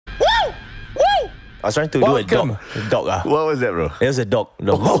I was trying to do a dog. What was that, bro? It was a dog.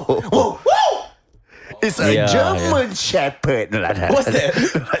 Whoa. It's a German Shepherd. What's that?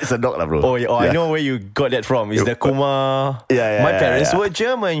 It's a dog, bro. I know where you got that from. It's the Kuma. My parents were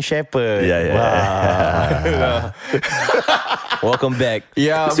German Shepherd. Welcome back.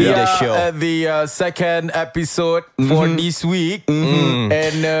 Yeah, to we the are show. at the second episode for this week.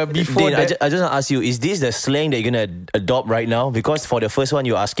 And before Dean, that, I just want to ask you, is this the slang that you're going to adopt right now? Because for the first one,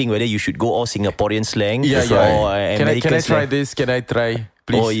 you're asking whether you should go all Singaporean slang or American can I try slang. this? Can I try?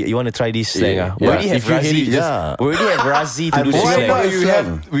 Please. Oh, you want to try this slang? We Yeah. already have If you hate Razie. it, just- We already have Razie to do the Why slang.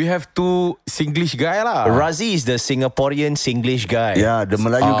 not? We have two Singlish guy lah. Razie is the Singaporean Singlish guy. Yeah, the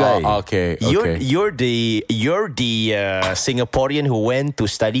Melayu guy. Okay. You're the Singaporean who went to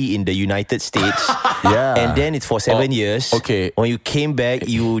study in the United States. And then it's for 7 years. Okay. When you came back,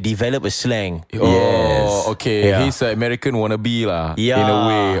 you develop a slang. Okay. Yeah. He's an American wannabe lah. Yeah. In a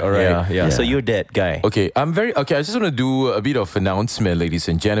way. All right. Yeah. So you're that guy. Okay. I just want to do a bit of announcement, ladies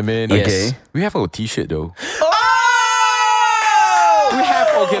and gentlemen. Yes. Okay. We have our t-shirt though. We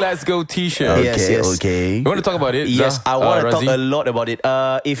have Let's Go t-shirt. Okay. You want to talk about it? Yes, Zah? I want to talk Razie? a lot about it.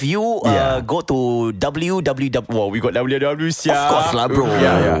 If you go to www, well, we got www. Of course lah, bro.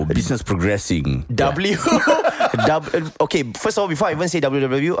 Yeah. Business progressing. Okay, first of all, before I even say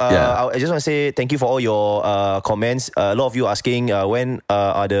www, I just want to say thank you for all your comments. A lot of you asking when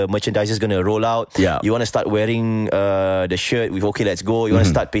are the merchandisers going to roll out. You want to start wearing the shirt with OK Let's Go. You want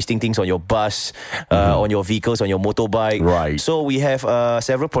to start pasting things on your bus, on your vehicles, on your motorbike. Right. So we have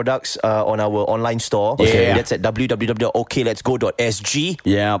several products on our online store. That's at www.okletsgo.sg.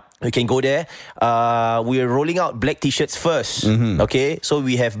 Yeah. You can go there. We're rolling out black t-shirts first. Okay, so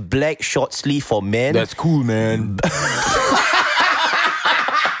we have black short sleeve for men. That's cool, man.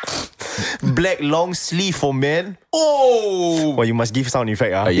 Black long sleeve for men. Well, you must give sound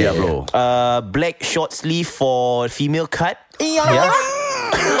effect. Yeah, bro. Black short sleeve for female cut. It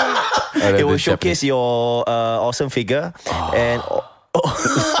will showcase your awesome figure. And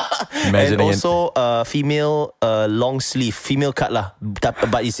also female long sleeve, female cut lah,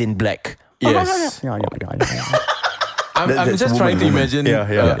 but it's in black. Yes. I'm just trying to imagine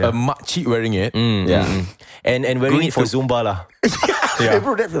a makcik wearing it. And wearing it for Zumba lah. Hey,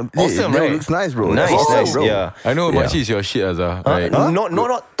 bro, that's Awesome, right? Looks nice, bro. Nice, That's awesome, nice, bro. yeah. I know makcik is your shit, Azhar. Right?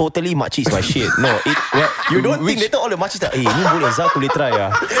 Not totally makcik is my shit. No, you don't think later all the makcik that, ni boleh Zah boleh try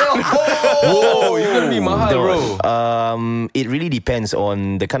ah. Whoa, you're gonna be mahal, bro. It really depends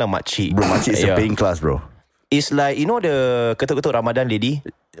on the kind of makcik. Bro, makcik is a paying class, bro. It's like, you know the ketuk-ketuk Ramadan lady?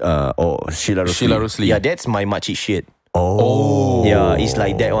 Sheila Rosli. Yeah, that's my makcik shit. Oh. Yeah, it's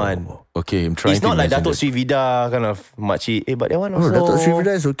like that one. Okay, I'm trying It's to not like imagine Datuk Sri Vida kind of makcik. But that one Bro, also. Datuk Sri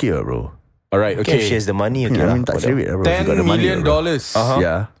Vida is okay, bro. Alright, Okay, okay. she has the money. Okay, I mean, tak seri, bro. She got the $10 money, million bro. dollars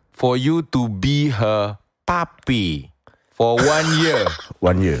for you to be her papi for 1 year.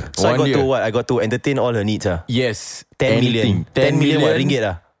 1 year. So I 1 got year. to what? I got to entertain all her needs. Yes. 10 million. 10 million what? Ringgit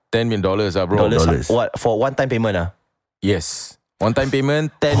lah? $10 million, bro. Dollars. What? For one time payment ah? Yes. One time payment,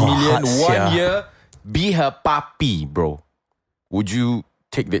 10 million, hard 1 year. Be her papi, bro. Would you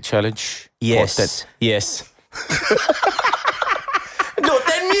take that challenge? Yes. Yes. No,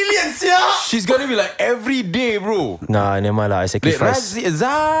 10 million, sia! She's gonna be like every day, bro. Nah, never mind lah. I sacrifice. Razie,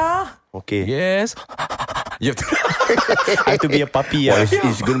 Dzar. Okay. Yes. You have to. I have to be a puppy.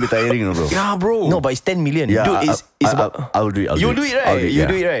 It's going to be tiring, bro. Yeah, bro. No, but it's 10 million. Yeah, Dude, it's about... I'll do it. You do it, right? You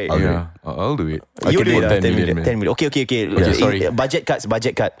do it, right? I'll do it. You do it, 10 10 million. million. 10 million. Okay. sorry. Budget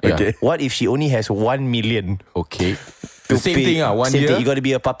cut. Okay. What if she only has 1 million? Okay. The same thing, 1 Same year. thing, you got to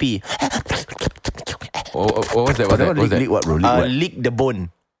be a puppy. What's that? Lick what, bro? Lick what? Lick the bone.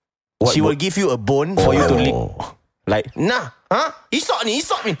 What She will bone? give you a bone for you to lick. Like, nah, huh? Isok me.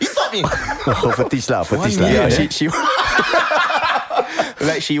 Fetish lah. Yeah, she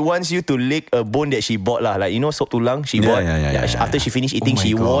like she wants you to lick a bone that she bought lah. Like, you know, sop tulang she bought. Yeah. After she finished eating,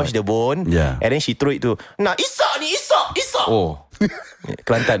 she washed the bone. Yeah. And then she throw it to, nah, isok. Oh.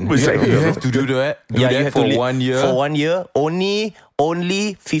 Kelantan. You have to do that. You have for to lick 1 year. For 1 year, only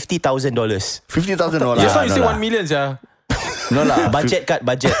 $50,000. $50,000 Just now you say 1 million, yeah. No lah. Budget cut.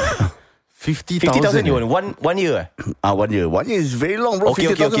 50,000 you want 1 year? 1 year. 1 year is very long, bro.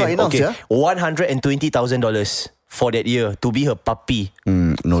 Okay. 50,000 not enough, yeah. $120,000 for that year to be her puppy.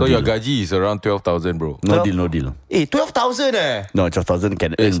 No So deal. your gaji is around 12,000, bro. No deal. 12,000 No, 12,000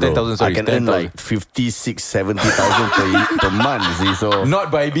 can It's earn, bro. 10,000, sorry, I can earn 10,000. like 50, 60, 70,000 per month, see, so...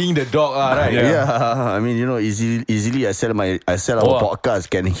 Not by being the dog, right? Yeah, I mean, you know, easily I sell our podcast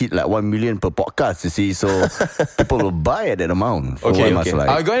can hit like 1 million per podcast, you see, so people will buy at that amount. So Okay. why must like...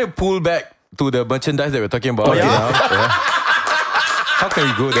 I'm going to pull back to the merchandise that we're talking about. yeah? How can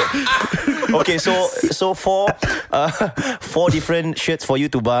you go there? Okay, so four different shirts for you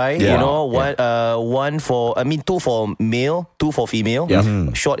to buy. Yeah. You know, two for male, two for female.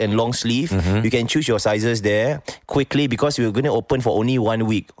 Short and long sleeve. You can choose your sizes there quickly because we're going to open for only 1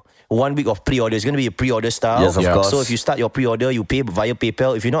 week. 1 week of pre-order. It's going to be a pre-order style. Yes, of course. So if you start your pre-order, you pay via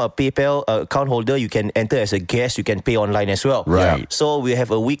PayPal. If you're not a PayPal account holder, you can enter as a guest. You can pay online as well. Right. So we have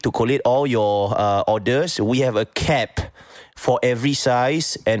a week to collate all your orders. We have a cap for every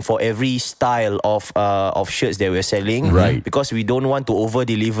size and for every style of shirts that we're selling. Right. Because we don't want to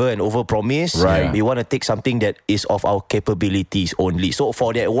over-deliver and over-promise. Right. We want to take something that is of our capabilities only. So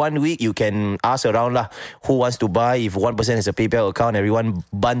for that 1 week, you can ask around who wants to buy. If one person has a PayPal account, everyone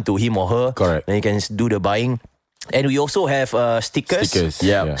bund to him or her. Correct. Then you can do the buying. And we also have stickers.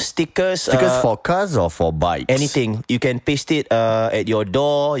 Stickers for cars or for bikes? Anything. You can paste it at your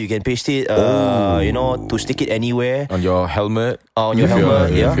door. You can paste it, to stick it anywhere. On your helmet. On your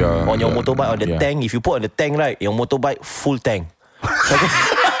helmet, on your motorbike, on the yeah. tank. If you put on the tank, right, your motorbike, full tank.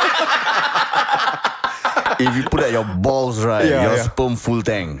 If you put at your balls, right, your sperm full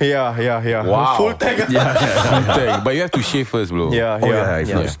tank. Yeah. Wow. Full tank. Full tank. But you have to shave first, bro.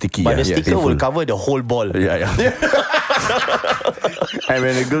 It's not sticky. But the sticker will cover the whole ball. Yeah. And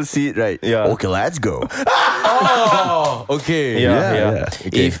when the girl see it, right? Yeah. Okay, let's go. Oh, okay. Yeah.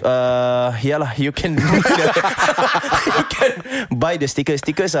 Okay. If you can buy the stickers.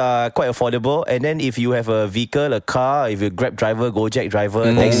 Stickers are quite affordable. And then if you have a vehicle, a car, if you're a Grab driver, Gojek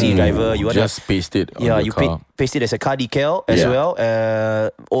driver, taxi driver, you want just paste it on the you car. paste it as a car decal as well.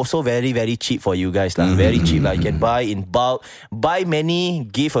 Also very, very cheap for you guys. Very cheap. You can buy in bulk. Buy many,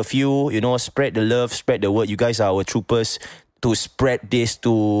 give a few, spread the love, spread the word. You guys are our troopers to spread this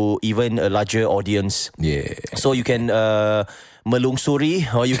to even a larger audience. Yeah. So you can melungsuri,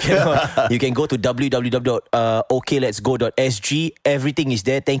 or you can go to www.OKLETSGO.sg. Everything is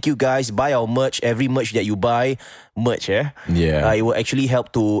there. Thank you guys. Buy our merch. Every merch that you buy, it will actually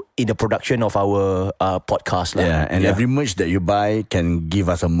help in the production of our podcast. And every merch that you buy can give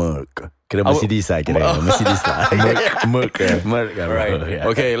us a merc. Kira Mercedes lah. Merc. Right.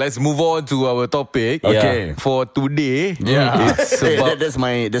 Okay, let's move on to our topic. Okay. For today, It's about that's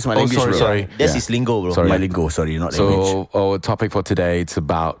my language, bro. Sorry. That's his lingo, bro. My lingo, sorry, not language. So our topic for today, it's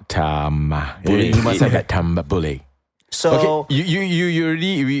about bullying. You must have that bullying. So we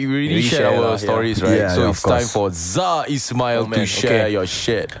already shared our stories, right? Yeah, so of it's time course. for Dzar Ismail to share your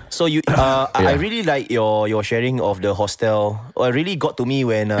shit. So I really like your sharing of the hostel. It really got to me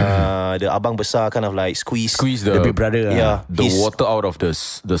when the abang besar kind of like squeeze the big brother. the water out of the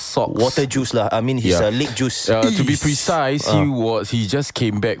socks. Water juice lah. I mean his leg juice. To be precise, he just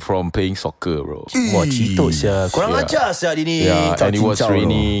came back from playing soccer, bro. Wah, cito sia. Kurang ajar sia ni. Yeah, and it was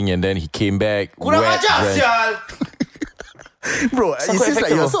raining, and then he came back. Kurang ajar sia. Bro, it seems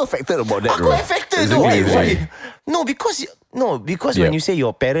like you're so affected about that, bro. Aku affected Exactly. Why? No, because when you say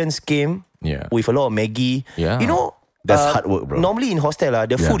your parents came with a lot of Maggie, That's hard work, bro. Normally in hostel,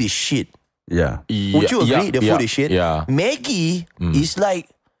 the food is shit. Yeah. Would you agree? The food is shit. Yeah. Maggie is like,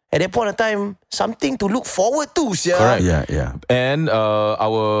 at that point of time, something to look forward to. Correct. Yeah. And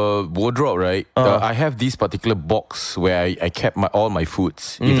our wardrobe, right? I have this particular box where I kept all my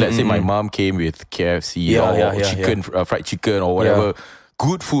foods. If let's say my mom came with KFC or chicken, fried chicken or whatever,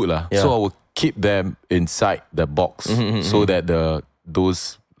 good food lah. So I will keep them inside the box so that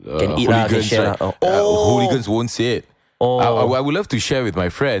those can eat hooligans, can share hooligans won't see it. I would love to share with my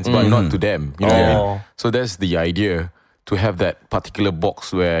friends, but not to them. You know what I mean? So that's the idea. To have that particular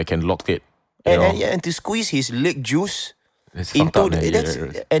box where I can lock it. And to squeeze his leg juice into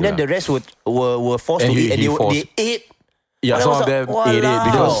then the rest were forced to eat, and they ate. Yeah, some of them ate it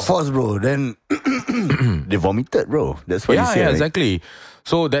because forced, bro. Then they vomited, bro. That's what you said. Yeah, right? exactly.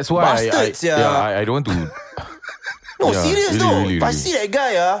 So that's why I don't want to. No, serious though. Really. I see that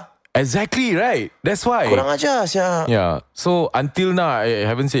guy, Exactly, right. That's why. kurang ajar sia. Yeah. So until now, I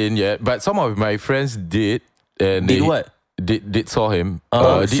haven't seen yet, but some of my friends did. And Did what? Did saw him.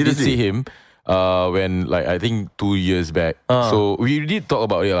 Did see him. When like I think 2 years back. So we did talk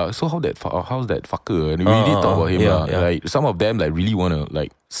about it. So how's that fucker? And we did talk about him. Like some of them like really wanna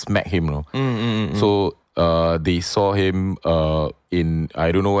like smack him. So they saw him in I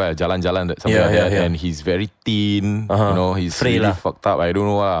don't know where Jalan-Jalan something like that. And he's very thin. He's really fucked up. I don't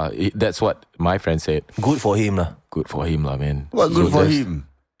know. That's what my friend said. Good for him lah. Good for him lah, man. What good for him?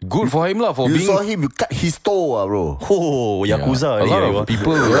 Good for him lah for You being. saw him, you cut his toe, bro. Oh, Yakuza. A lot of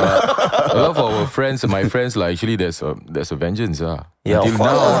people, a lot of our friends, my friends, like actually there's a vengeance. Yeah, Until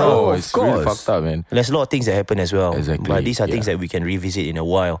now, it's really fucked up, man. There's a lot of things that happen as well. Exactly. But these are things that we can revisit in a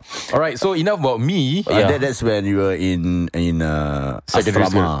while. Alright, so enough about me. That's when you were in Secondary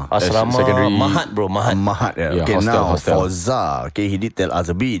asrama. Asrama, secondary- Mahat, bro, Mahat. Mahat, yeah. Yeah, Okay, now hostel. for Dzar, okay, he did tell us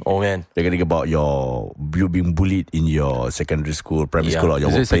a bit. Oh man. Regarding about you being bullied in your secondary school, primary school, or your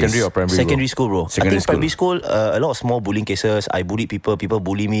Is it workplace. secondary or primary? Secondary school, bro. Secondary I think primary school, a lot of small bullying cases. I bullied people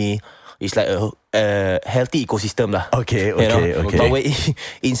bully me. It's like a healthy ecosystem lah. Okay. But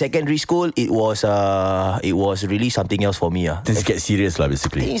in secondary school, it was really something else for me. Things get serious lah,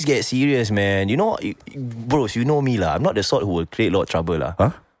 basically. Things get serious, man. You know, bros, you know me lah. I'm not the sort who will create a lot of trouble lah.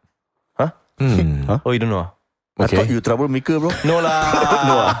 Huh? Oh, you don't know? I thought you troublemaker, bro. No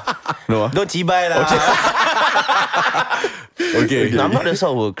lah. No. Don't cibai lah. Okay. No, I'm not the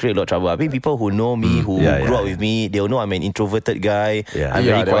sort who will create a lot of trouble. I think people who know me, who grew up with me, they'll know I'm an introverted guy. Yeah. I'm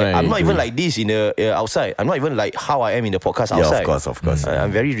very quiet. I'm not even agree. like this in the outside. I'm not even like how I am in the podcast outside. Yeah, of course.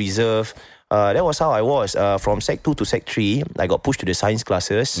 I'm very reserved. That was how I was. From Sec 2 to Sec 3, I got pushed to the science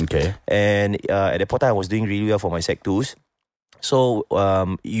classes. Okay. And at the point I was doing really well for my Sec 2s. So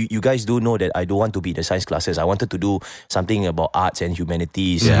you guys do know that I don't want to be in the science classes. I wanted to do something about arts and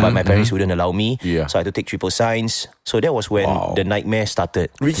humanities, but my parents wouldn't allow me. Yeah. So I had to take triple science. So that was when the nightmare started.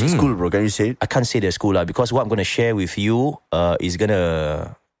 Which school, bro? Can you say it? I can't say the school because what I'm going to share with you is going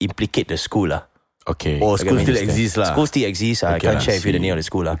to implicate the school. Okay. Oh, school still exists lah. School still exists. I can't share with you the name of the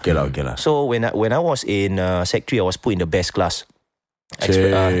school. Okay lah. So when I was in Sec 3, I was put in the best class.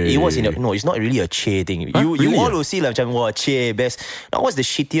 It was it's not really a che thing. You all will see like macam che best. I was the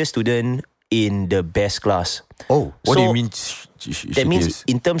shittiest student in the best class. Oh, What do you mean? That means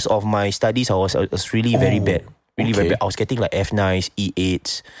in terms of my studies, I was really very bad. Really very bad. I was getting like F9s,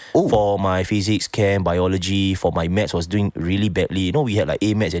 E8s for my physics, chem, biology. For my maths, I was doing really badly. You know, we had like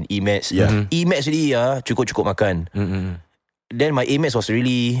A maths and E maths. E maths really cukup makan. Then my A maths was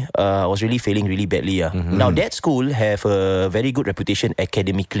really failing really badly. Now that school have a very good reputation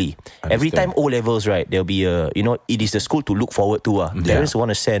academically. Every time O levels, right, there'll be it is the school to look forward to. Parents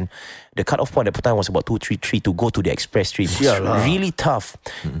want to send. The cut-off point at that time was about 233 to go to the express stream. It's really tough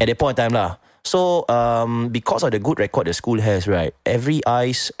at that point in time lah. So because of the good record the school has, right, every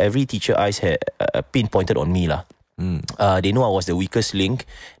teacher eyes had pinpointed on me lah. They know I was the weakest link.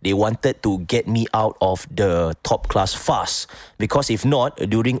 They wanted to get me out of the top class fast, because if not,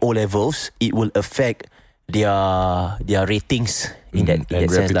 during O levels, it will affect their ratings in that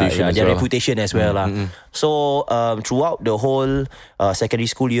sense lah. Their reputation as well lah. So throughout the whole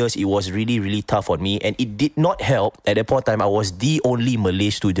secondary school years, it was really really tough on me, and it did not help. At that point in time, I was the only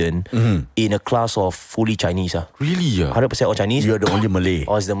Malay student in a class of fully Chinese. Really? 100% all Chinese. You're the only Malay.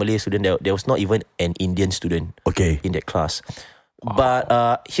 I was the Malay student. There was not even an Indian student in that class. But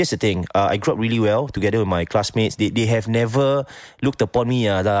here's the thing. I grew up really well together with my classmates. They have never looked upon me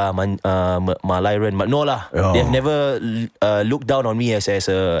Malayan. No lah. They have never looked down on me as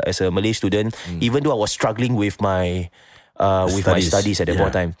a Malay student, even though I was struggling with my studies at that point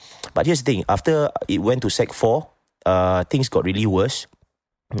in time. But here's the thing. After it went to Sec 4, things got really worse.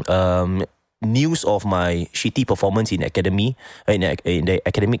 News of my shitty performance in academy, in the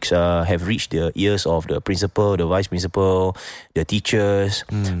academics, have reached the ears of the principal, the vice principal, the teachers.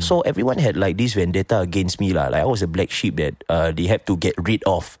 So everyone had like this vendetta against me lah. Like I was a black sheep that they had to get rid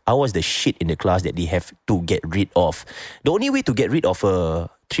of. I was the shit in the class that they have to get rid of. The only way to get rid of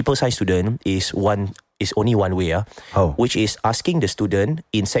a triple science student is only one way, which is asking the student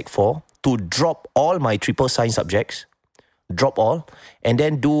in Sec 4 to drop all my triple science subjects. Drop all and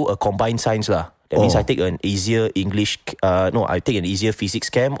then do a combined science lah. That means I take an easier I take an easier physics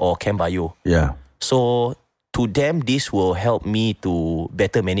chem or chem bio. Yeah. So to them, this will help me to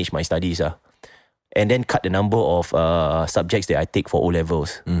better manage my studies and then cut the number of subjects that I take for O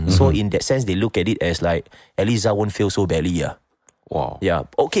levels. So in that sense, they look at it as like at least I won't fail so badly. Wow. Yeah.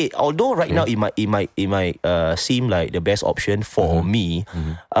 Okay. Although right now it might seem like the best option for me,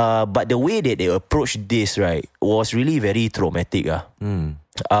 but the way that they approached this, right, was really very traumatic.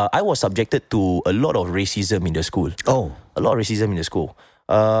 I was subjected to a lot of racism in the school. A lot of racism in the school.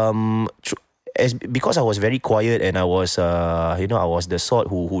 Because I was very quiet and I was I was the sort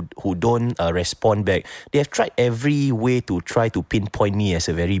who don't respond back. They have tried every way to try to pinpoint me as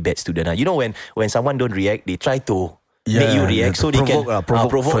a very bad student. You know, when someone don't react, they try to make you react so they can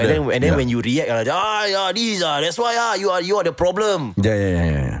provoke and then when you react, that's why you are the problem.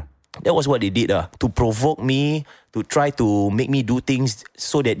 Yeah. That was what they did to provoke me, to try to make me do things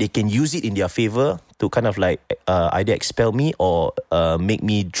so that they can use it in their favor to kind of like either expel me or make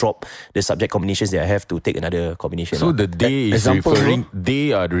me drop the subject combinations that I have to take another combination. So the day is example, referring.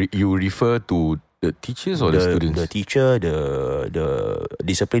 They are you refer to The teachers or the students? The teacher, the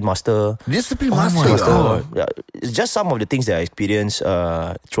discipline master. Discipline master. Yeah, it's just some of the things that I experienced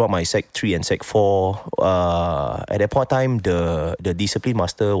throughout my Sec 3 and Sec 4. At that point of time, the discipline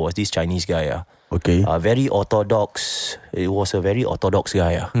master was this Chinese guy. Okay. Very orthodox. It was a very orthodox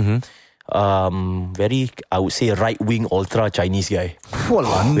guy. Very, I would say, right-wing, ultra-Chinese guy.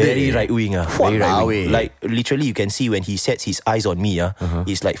 Very right-wing. Very right-wing. Like, literally, you can see when he sets his eyes on me,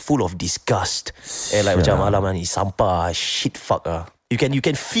 he's like full of disgust. And like, macam, alaman, he's sampah, shit fuck. You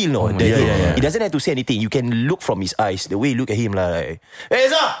can feel, no? He doesn't have to say anything. You can look from his eyes, the way you look at him, like, hey,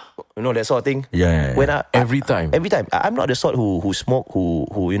 Dzar! You know, that sort of thing. When every time. I'm not the sort who smoke, who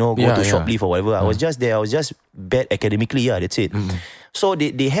go to shoplift or whatever. I was just there. I was just bad academically. That's it. So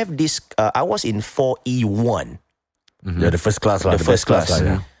they have this. I was in 4E1. The first class. The first class.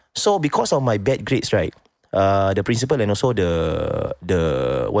 So because of my bad grades, right, the principal and also the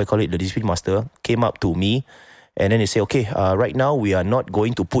the discipline master came up to me, and then they say, okay, right now we are not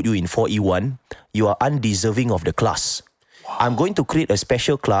going to put you in 4E1. You are undeserving of the class. I'm going to create a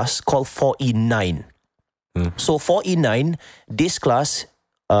special class called 4E9. So 4E9, this class,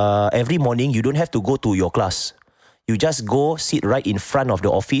 every morning you don't have to go to your class. You just go sit right in front of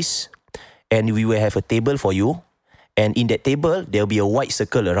the office, and we will have a table for you. And in that table, there will be a white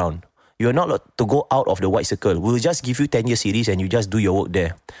circle around. You are not allowed to go out of the white circle. We'll just give you 10-year series and you just do your work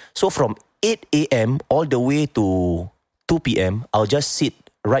there. So from 8 a.m. all the way to 2 p.m., I'll just sit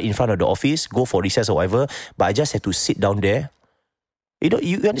right in front of the office, go for recess or whatever, but I just have to sit down there.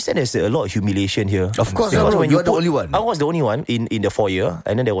 You understand there's a lot of humiliation here. Of course, when you're the only one. I was the only one in the foyer,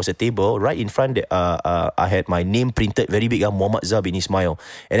 and then there was a table right in front that I had my name printed very big, Muhammad Dzar bin Ismail.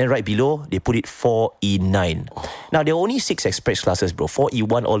 And then right below, they put it 4E9. Now, there are only 6 express classes, bro.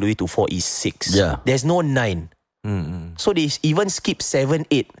 4E1 all the way to 4E6. Yeah. There's no 9. So they even skip 7,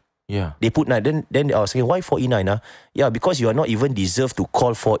 8. Yeah. They put 9. Then I was saying, why 4E9? Yeah, because you are not even deserved to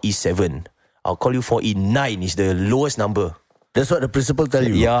call 4E7. I'll call you 4E9 is the lowest number. That's what the principal tell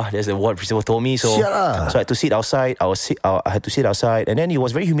you. Yeah, that's what principal told me. So I had to sit outside. I had to sit outside, and then it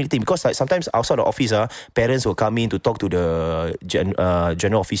was very humiliating because like sometimes outside the office, parents will come in to talk to the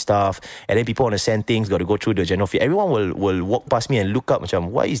general office staff, and then people want to send things, got to go through the general office. Everyone will walk past me and look up,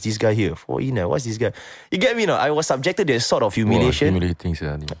 why is this guy here? What's this guy? You get me? No, I was subjected to this sort of humiliation. Humiliating,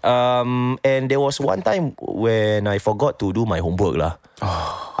 sir. And there was one time when I forgot to do my homework lah.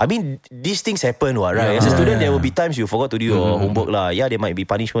 I mean, these things happen, right? As a student, there will be times you forgot to do your homework lah. Yeah, there might be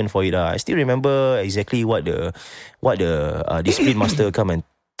punishment for it lah. I still remember exactly what the discipline master come and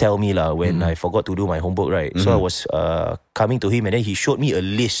tell me lah when I forgot to do my homework, right? So I was coming to him, and then he showed me a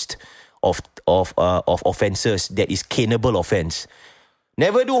list of offences that is canable offence.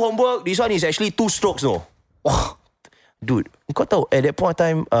 Never do homework. This one is actually 2 strokes, no. Dude, kau tahu, at that point of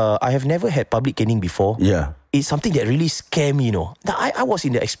time, I have never had public caning before. Yeah. It's something that really scared me, Now, I was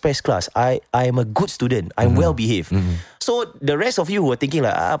in the express class. I am a good student. I'm well behaved. So the rest of you who are thinking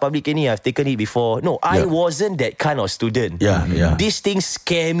like, public caning, I've taken it before. No, I wasn't that kind of student. Yeah. These things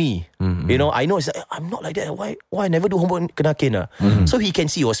scare me. I know it's like, I'm not like that. Why I never do homework kena cane? So he can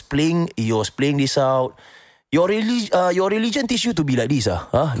see he was playing this out. Your religion teach you to be like this,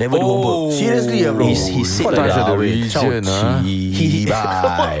 Never do homework. Seriously, bro. He said like that. The religion,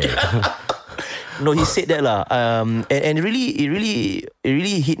 No, he said that lah. And it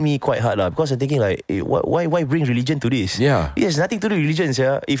really hit me quite hard lah, because I'm thinking like, why bring religion to this? Yeah. It has nothing to do with religion,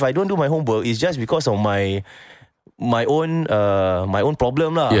 yeah. If I don't do my homework, it's just because of my own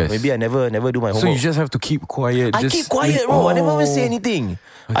problem lah. Yes. Maybe I never do my homework. So you just have to keep quiet. I keep quiet, bro. I never even say anything.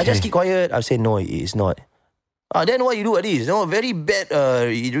 Okay. I just keep quiet. I say no, it's not. Then what you do at this? Very bad.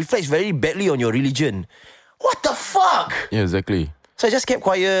 It reflects very badly on your religion. What the fuck? Yeah, exactly. So I just kept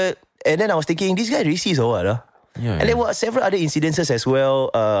quiet, and then I was thinking, this guy racist or what? Yeah, and there were several other incidences as well.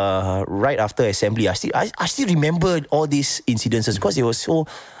 Right after assembly, I still remember all these incidences because it was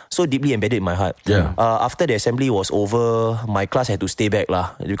so deeply embedded in my heart. Yeah. After the assembly was over, my class had to stay back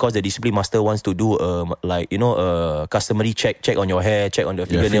lah, because the discipline master wants to do a customary check on your hair, check on the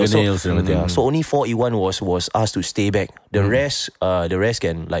fingernails. So only 4E1 was asked to stay back. The rest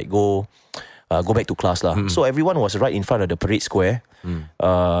can like go back to class lah. So everyone was right in front of the parade square in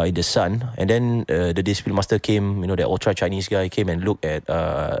the sun, and then the discipline master came. The ultra Chinese guy came and look at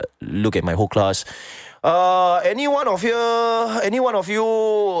my whole class. Any one of you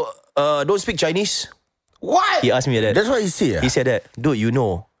don't speak Chinese? What? He asked me that. That's what he said. He said that, dude,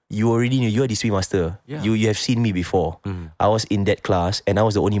 you already knew, you're a discipline master. Yeah. You have seen me before. I was in that class and I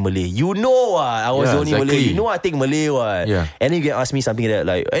was the only Malay. I was the only Malay. I think Malay what. Yeah. And then you can ask me something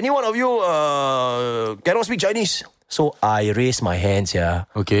like, any one of you cannot speak Chinese? So I raised my hands, yeah.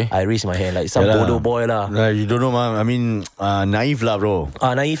 Okay. I raised my hand like some bodoh boy lah. You don't know, man. I mean, naive lah, bro.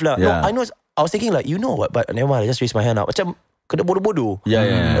 Naive lah. Yeah. No, I know. I was thinking like, you know what? But never mind. I just raised my hand up. Macam kena bodoh-bodoh.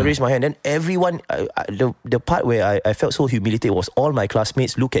 Yeah. I raised my hand. Then everyone, the part where I felt so humiliated was all my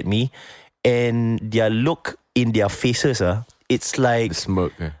classmates look at me, and their look in their faces, it's like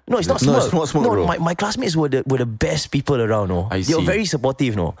smirk. No, it's not smirk. It's not smirk, bro. My classmates were the best people around. No, I they were see. very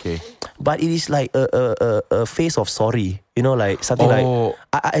supportive. No, Okay. but it is like a face of sorry. You know, like something like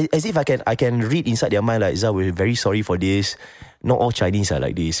as if I can read inside their mind like, Dzar, we're very sorry for this. Not all Chinese are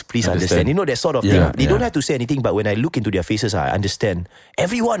like this. Please understand. You know, that sort of thing. They don't have to say anything, but when I look into their faces, I understand.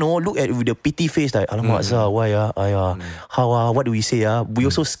 Everyone look at with the pity face like, alamak, Dzar, why how what do we say? We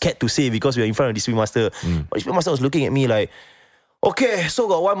also scared to say because we are in front of the swim master. But the swim master was looking at me like, okay, so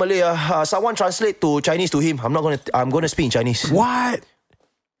got one Malay. Someone translate to Chinese to him. I'm gonna speak in Chinese. What?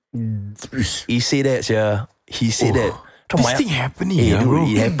 He said that, yeah. He said that. This thing happening, bro.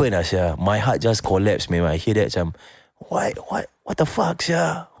 It happened, yeah. My heart just collapsed, man. I hear that, what the fuck,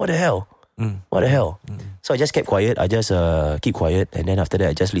 yeah? What the hell? What the hell? So I just kept quiet. I just keep quiet, and then after that,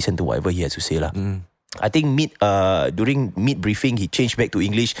 I just listened to whatever he had to say, lah. I think during mid briefing, he changed back to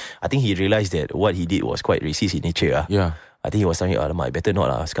English. I think he realized that what he did was quite racist in nature. Yeah. I think he was saying, alamak, better not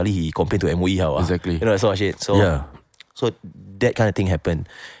lah. Sekali he complained to MOE how. Exactly. You know, that sort of shit. So, so that kind of thing happened.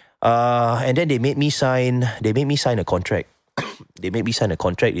 And then they made me sign a contract. They made me sign a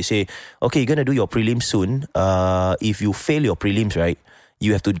contract. They say, okay, you're going to do your prelims soon. If you fail your prelims, right,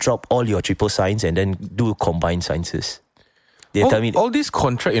 you have to drop all your triple science and then do combined sciences. They tell me all this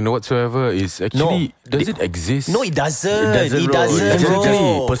contract and whatsoever is actually does it exist? No, it doesn't. It doesn't,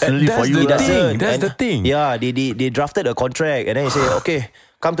 bro. Personally for you, that's the thing. Yeah, they drafted a contract and then they say, okay,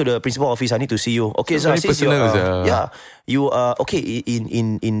 come to the principal office. I need to see you. Okay, so very personal, you okay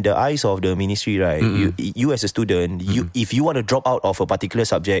in the eyes of the ministry, right? You as a student, if you want to drop out of a particular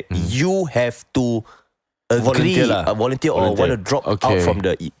subject, you have to volunteer or want to drop out from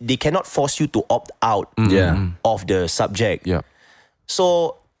they cannot force you to opt out of the subject. Yeah.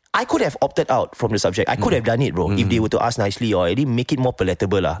 So I could have opted out from the subject. I could have done it, bro, if they were to ask nicely or at least make it more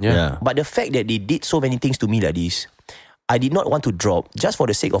palatable. But the fact that they did so many things to me like this, I did not want to drop just for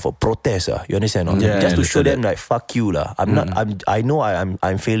the sake of a protest. You understand? Just to show them like, fuck you lah. I know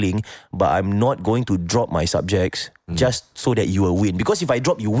I'm failing, but I'm not going to drop my subjects just so that you will win. Because if I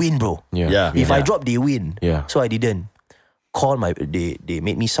drop, you win, bro. If I drop, they win. So I didn't. They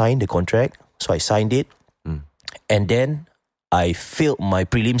made me sign the contract. So I signed it. And then I failed my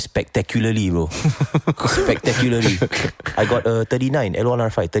prelims spectacularly, bro. Spectacularly. I got a 39,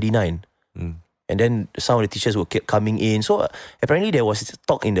 L1R5, 39. And then some of the teachers were kept coming in. So apparently there was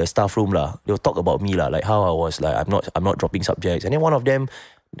talk in the staff room lah. They will talk about me lah, like how I was like I'm not dropping subjects. And then one of them,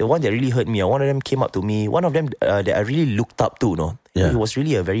 the one that really hurt me, one of them came up to me. One of them that I really looked up to, He was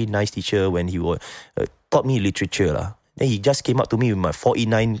really a very nice teacher when he was taught me literature lah. Then he just came up to me with my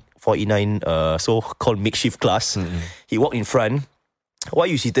 4E9 so-called makeshift class. He walked in front. Why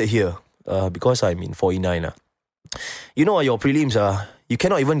you seated here? Because I'm in 4E9 lah. You know your prelims you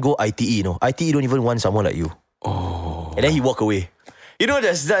cannot even go ITE, ITE don't even want someone like you. And then he walked away. You know,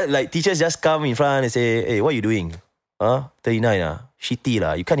 there's that, like teachers just come in front and say, hey, what are you doing? 39 shitty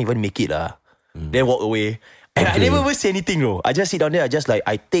lah. You can't even make it lah. Then walk away. And I never even say anything, bro. I just sit down there. I just like,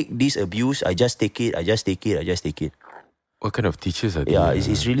 I take this abuse. I just take it. What kind of teachers are they? Yeah,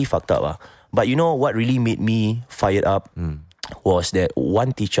 it's really fucked up. But you know what really made me fired up was that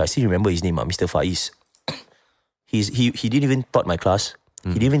one teacher, I still remember his name, Mr. Faiz. He didn't even taught my class.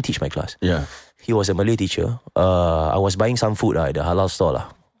 He didn't even teach my class. Yeah. He was a Malay teacher. I was buying some food at the halal store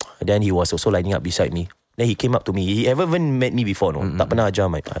lah. Then he was also lining up beside me. Then he came up to me. He ever even met me before, Tak pernah ajar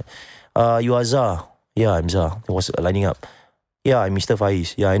my. You are Dzar? Yeah, I'm Dzar. He was lining up. Yeah, I'm Mr.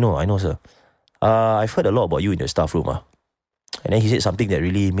 Faiz. Yeah, I know, sir. I've heard a lot about you in the staff room. And then he said something that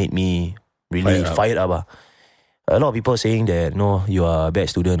really made me really fired up. A lot of people saying that no, you are a bad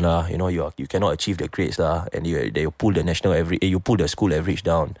student lah. You know, you cannot achieve the grades lah, and you pull the national average, you pull the school average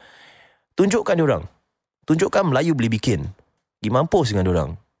down. Tunjukkan diorang. Tunjukkan Melayu boleh bikin. Gi mampus dengan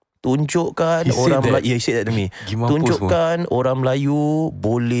diorang. Tunjukkan orang Melayu. Yeah, he said that to me. Tunjukkan orang Melayu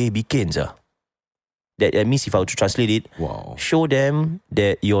boleh bikin sah. That means if I were to translate it, show them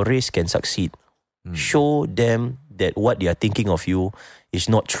that your race can succeed. Show them that what they are thinking of you is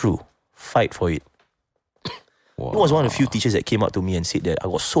not true. Fight for it. He was one of the few teachers that came up to me and said that. I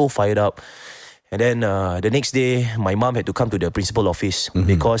was so fired up. And then the next day, my mom had to come to the principal office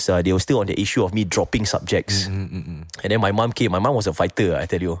because they were still on the issue of me dropping subjects. And then my mom came. My mom was a fighter, I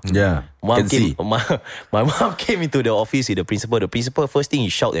tell you. Yeah, my mom came into the office with the principal. The principal, first thing he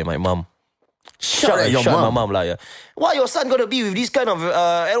shouted at my mom, Shout at your my mom. mom lah. Yeah. Why your son gonna be with this kind of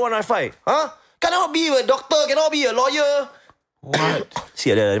L195? Huh? Cannot be a doctor, cannot be a lawyer. What? See,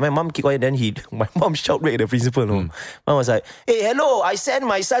 my mom keep quiet. Then my mom shout back at the principal. Mom was like, "Hey, hello! I sent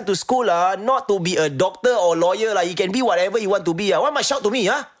my son to school not to be a doctor or lawyer He can be whatever he want to be Why must shout to me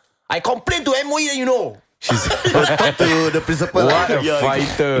I complain to MOE then you know." She's Talk to the principal. what a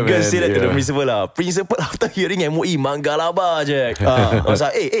fighter, You can man. say that to the principal Principal after hearing MOE manggalaba je. I was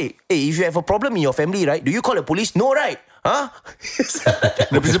like, hey, if you have a problem in your family, right? Do you call the police? No, right? Huh?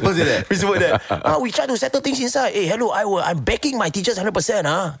 The principal said that. Principal that. We try to settle things inside. Hey, hello, I'm backing my teachers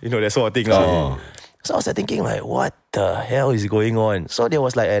 100%. You know, that sort of thing. So I was thinking like, what the hell is going on? So there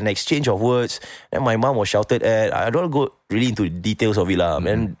was like an exchange of words. And my mom was shouted at. I don't go really into details of it lah.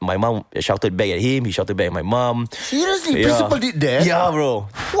 And my mom shouted back at him. He shouted back at my mom. Seriously, principal did that? Yeah, bro.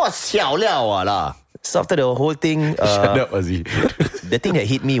 What 小料啦? So after the whole thing, Shut up, Razie. the thing that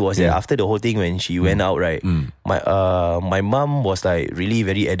hit me was that after the whole thing when she went out, right, my mom was like really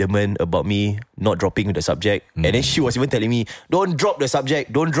very adamant about me not dropping the subject. And then she was even telling me, don't drop the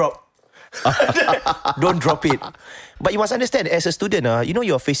subject, don't drop. Don't drop it. But you must understand, as a student,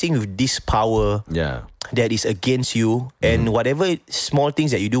 you're facing with this power that is against you, and whatever small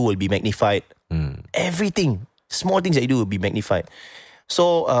things that you do will be magnified. Everything, small things that you do will be magnified.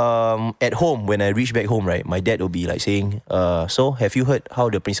 So at home, when I reach back home, right, my dad will be like saying, so have you heard how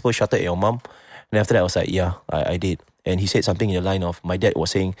the principal shouted at your mom? And after that I was like, yeah, I did. And he said something in the line of, my dad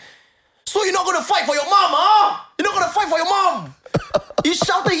was saying, so you're not gonna fight for your mom, huh? You're not gonna fight for your mom. He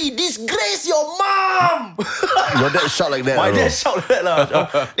shouted, he disgraced your mom. Your dad shout like that? My dad shout like that lah.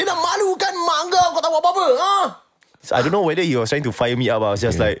 Dia nak malukan mak kau, kau tahu apa-apa, huh? So I don't know whether he was trying to fire me up. I was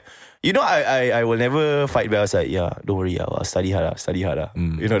just like, you know, I will never fight back. I was like, yeah, don't worry, I'll study hard.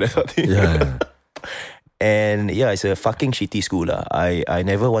 You know, that sort of thing. Yeah. And yeah, it's a fucking shitty school lah. I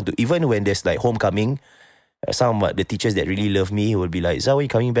never want to, even when there's like homecoming, some of the teachers that really love me will be like, Dzar, when you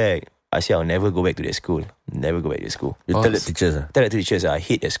coming back? I say I'll never go back to that school. Never go back to that school. You tell the teachers? Tell the teachers, I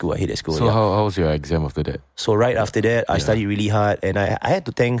hate that school. So how was your exam after that? So right after that, I studied really hard, and I had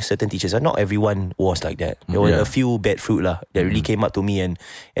to thank certain teachers. Not everyone was like that. There were a few bad fruit lah that really came up to me and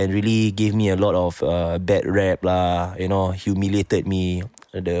really gave me a lot of bad rap lah. You know, humiliated me.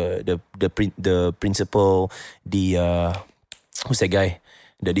 The principal, who's that guy?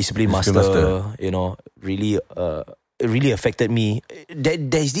 The discipline master. You know, really affected me.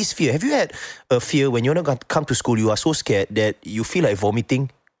 There's this fear. Have you had a fear when you want to come to school, you are so scared that you feel like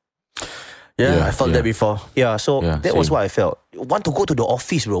vomiting? Yeah, I felt that before. Yeah, so that was same. what I felt. Want to go to the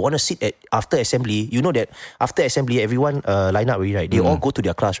office, bro. Want to sit after assembly. You know that after assembly, everyone line up already, right? They all go to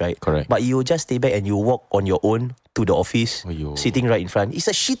their class, right? Correct. But you just stay back and you walk on your own to the office, sitting right in front. It's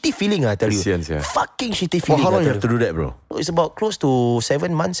a shitty feeling, I tell you. Fucking shitty feeling. For how long you have to do that, bro? It's about close to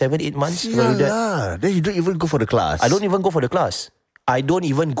 7 months, 8 months. Yeah, then you don't even go for the class. I don't even go for the class.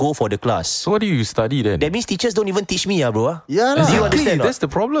 So what do you study then? That means teachers don't even teach me, bro. Yeah, do you understand? That's the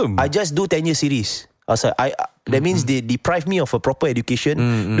problem. I just do 10-year series. I was like, that means they deprive me of a proper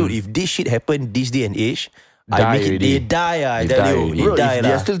education. Dude, if this shit happened this day and age, they die. I tell you, bro, die. If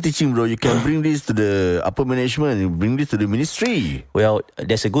they are still teaching, bro, you can bring this to the upper management. You bring this to the ministry. Well,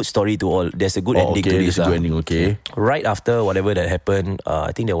 there's a good story to all. There's a good ending to this. There's a good ending, okay. Right after whatever that happened,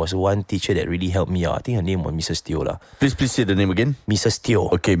 I think there was one teacher that really helped me out. I think her name was Mrs. Teo lah. Please say the name again. Mrs. Teo.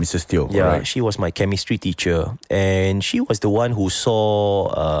 Okay, Mrs. Teo. Yeah, right. she was my chemistry teacher, and she was the one who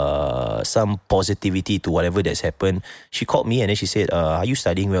saw some positivity to whatever that's happened. She called me and then she said, "Are you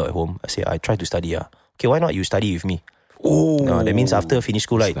studying well at home?" I said, "I try to study." Okay, why not you study with me? That means after finish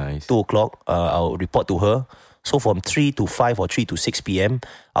school, like nice. 2 o'clock, I'll report to her. So from 3 to 5 or 3 to 6 p.m,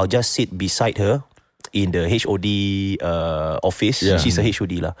 I'll just sit beside her in the HOD office. She's a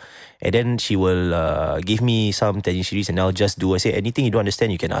HOD lah. And then she will give me some tennis series and I'll just do. I say, anything you don't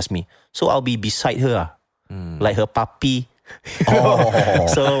understand, you can ask me. So I'll be beside her, like her puppy.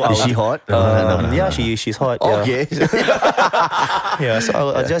 So is she hot? Yeah, she's hot. Okay. Yeah,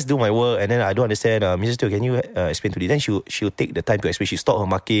 so I'll just do my work and then I don't understand. Mrs. Teo, can you explain to me? Then she'll take the time to explain. She stop her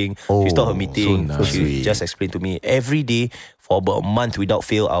marking. She stop her meeting. so She just explain to me every day for about a month without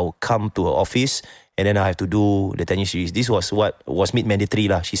fail. I'll come to her office and then I have to do the tennis series. This was what was made mandatory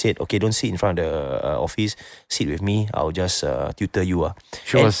lah. She said, okay, don't sit in front of the office. Sit with me. I'll just tutor you.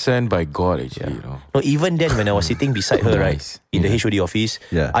 She was sent by God actually. You know. No, even then when I was sitting beside her, right, in the HOD office,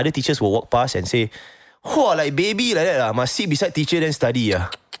 other teachers will walk past and say, "Oh, like baby like that lah. Must sit beside teacher then study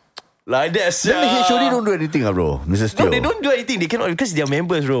Like that. Then the HOD don't do anything, bro, Mrs. Teo. No, they don't do anything. They cannot because they're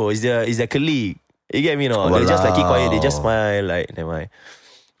members, bro. It's their colleague. You get me, no? They just like keep quiet. They just smile like never mind.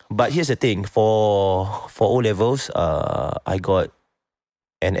 But here's the thing, for O levels, I got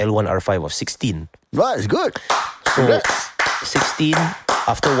and L1 R5 of 16. Wow, it's good. So 16,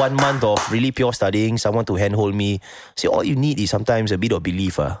 after 1 month of really pure studying, someone to handhold me. See, all you need is sometimes a bit of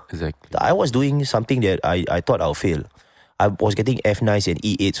belief. Exactly. I was doing something that I thought I'll fail. I was getting F9s and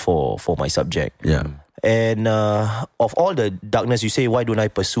E8s for my subject. Yeah. And of all the darkness, you say, why don't I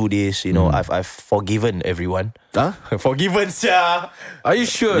pursue this? You know, I've forgiven everyone. Huh? Forgiven, yeah. Are you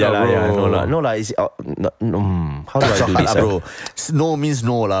sure, Yeah, bro? yeah, no lah. It's, how do I do this, bro? No means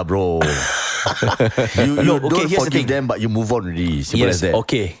no lah, bro. you Look, okay, don't here's the forgive thing. them, but you move on already. Simple as Yes, that.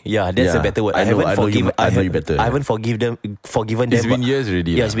 okay. Yeah, that's a better word. I haven't forgiven them. It's been years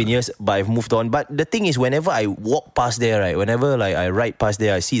already. Yeah, it's been years, but I've moved on. But the thing is, whenever I walk past there, right, whenever like I ride past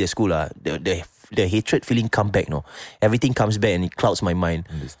there, I see the school, the hatred feeling come back, no. Everything comes back and it clouds my mind.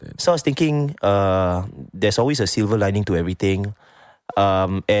 Understand. So I was thinking, there's always a silver lining to everything.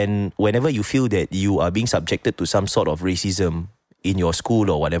 And whenever you feel that you are being subjected to some sort of racism in your school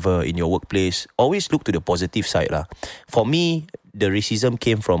or whatever, in your workplace, always look to the positive side lah. For me, the racism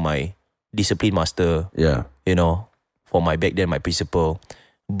came from my discipline master. Yeah. You know, for my back then, my principal.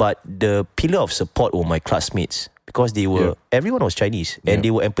 But the pillar of support were my classmates, because they were, everyone was Chinese, and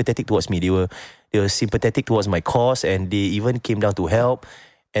they were empathetic towards me. They were sympathetic towards my cause, and they even came down to help.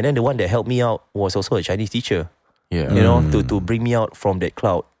 And then the one that helped me out was also a Chinese teacher. Yeah. You know, to bring me out from that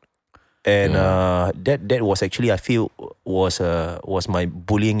cloud. And that was actually, I feel, was my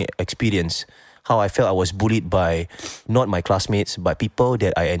bullying experience. How I felt I was bullied by not my classmates, but people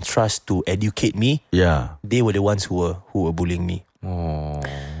that I entrust to educate me. Yeah. They were the ones who were bullying me. Oh.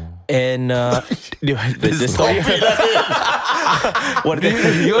 And the story. I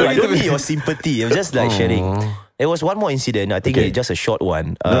don't need your sympathy. I'm just like sharing. There was one more incident. I think it's just a short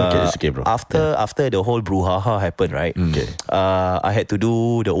one. It's okay, bro. After the whole brouhaha happened, right? I had to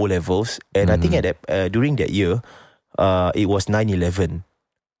do the O levels, and I think during that year, it was 9/11.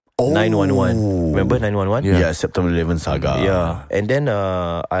 9/11. Remember 9/11? Yeah, September 11 saga. Yeah, and then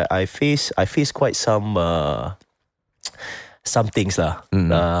I faced quite some things lah.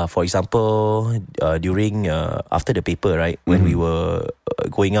 For example, during after the paper, right, when we were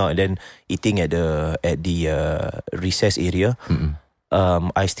going out and then eating at the recess area,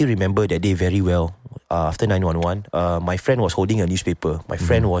 I still remember that day very well. After 9/11, my friend was holding a newspaper. My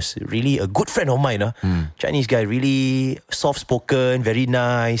friend was really a good friend of mine. Chinese guy, really soft-spoken, very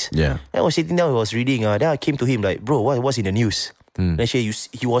nice. Yeah. I was sitting down, I was reading. Then I came to him like, bro, what's in the news? Then he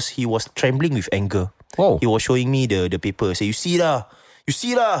was trembling with anger. Oh. He was showing me the paper. Say, you see lah.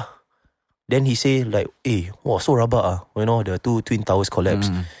 Then he say like, wow, so rabak you know, the two twin towers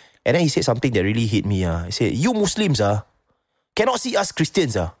collapsed. And then he said something that really hit me. He said, you Muslims cannot see us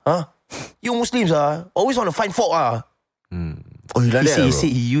Christians You Muslims always want to find fault Oh, you like that, he bro? said,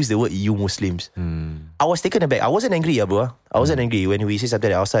 he used the word you Muslims. I was taken aback. I wasn't angry, bro. I wasn't angry when we said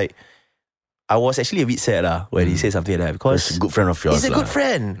something like that. I was like, I was actually a bit sad when he said something like that, because He's a good friend of yours. he's a good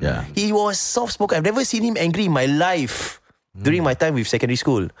friend. Yeah. He was soft-spoken. I've never seen him angry in my life during my time with secondary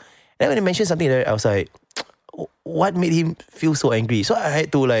school. And when he mentioned something like that, I was like, what made him feel so angry? So I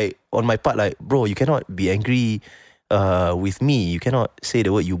had to like, on my part, like, bro, you cannot be angry with me. You cannot say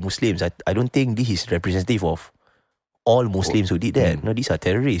the word you Muslims. I don't think this is representative of all Muslims who did that. No, these are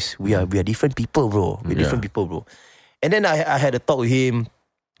terrorists. We are different people, bro. We're different people, bro. And then I had a talk with him,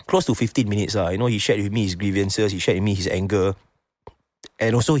 close to 15 minutes. You know, he shared with me his grievances. He shared with me his anger,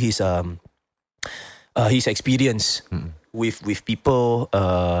 and also his experience with people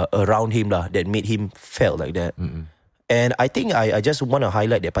around him that made him felt like that. And I think I just want to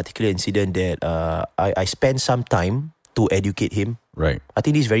highlight that particular incident that I spent some time to educate him. Right. I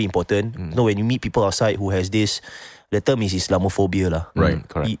think this is very important. You know, when you meet people outside who has this, the term is Islamophobia lah. Right.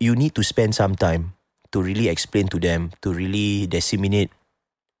 Correct. You need to spend some time to really explain to them, to really disseminate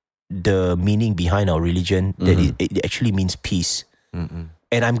the meaning behind our religion, that it actually means peace. And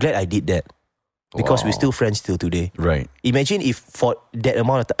I'm glad I did that, because we're still friends till today. Right. Imagine if for that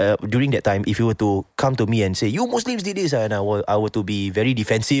amount of during that time, if you were to come to me and say, you Muslims did this, and I were to be very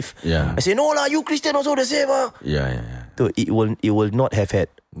defensive. Yeah. I say, no lah, you Christian also the same. Yeah. So it will not have had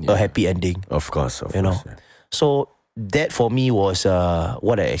a happy ending. Of course. You know. Yeah. So that for me was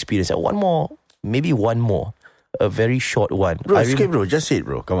what I experienced. Maybe one more, a very short one. Bro, bro. Just say it,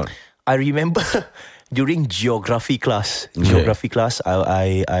 bro. Come on. I remember during geography class,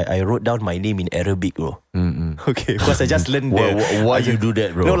 I wrote down my name in Arabic, bro. Okay, because I just learned why you do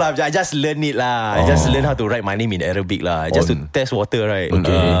that, bro? No lah, I just learned it lah. I just learned how to write my name in Arabic lah, just to test water, right?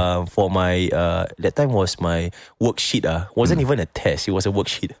 Okay. For my that time was my worksheet. Wasn't even a test; it was a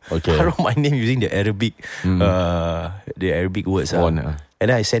worksheet. Okay. I wrote my name using the Arabic words. And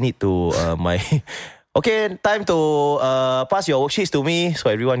then I sent it to okay, time to pass your worksheets to me. So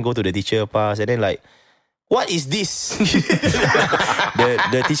everyone go to the teacher, pass, and then like, what is this?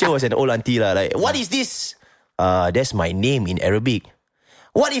 the teacher was an old auntie lah. Like, what is this? That's my name in Arabic.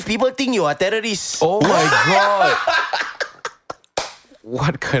 What if people think you are terrorists? Oh my God.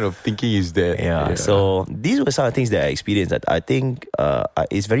 What kind of thinking is that? Yeah. So these were some of the things that I experienced. That I think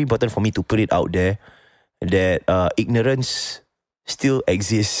it's very important for me to put it out there that ignorance still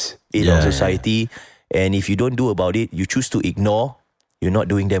exists in our society, and if you don't do about it, you choose to ignore, you're not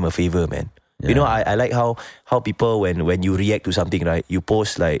doing them a favor, man. Yeah. You know, I like how people when you react to something, right? You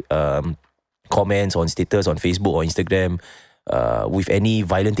post like comments on status on Facebook or Instagram with any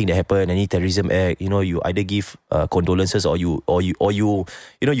violent thing that happened, any terrorism act. You know, you either give condolences or you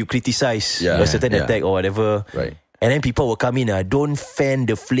criticize a certain attack or whatever. Right. And then people will come in, don't fan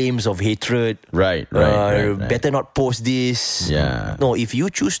the flames of hatred. Right. Better not post this. Yeah. No, if you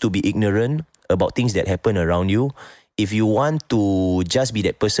choose to be ignorant about things that happen around you, if you want to just be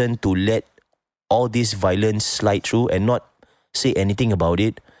that person to let all this violence slide through and not say anything about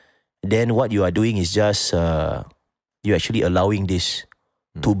it, then what you are doing is just, you're actually allowing this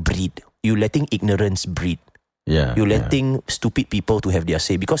to breed. You're letting ignorance breed. Yeah. You're letting stupid people to have their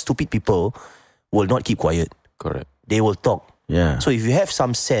say, because stupid people will not keep quiet. Correct. They will talk. Yeah. So if you have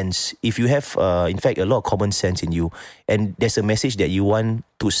some sense, if you have, in fact, a lot of common sense in you, and there's a message that you want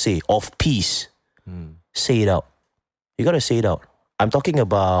to say of peace, say it out. You got to say it out. I'm talking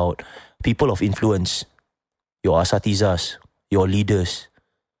about people of influence, your asatizas, your leaders,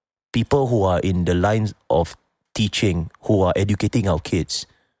 people who are in the lines of teaching, who are educating our kids.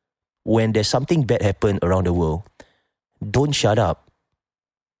 When there's something bad happen around the world, don't shut up.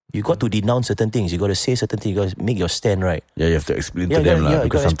 You got to denounce certain things. You got to say certain things. You got to make your stand right. Yeah, you have to explain to them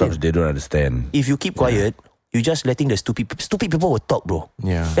because sometimes they don't understand. If you keep quiet, you're just letting the stupid people will talk, bro.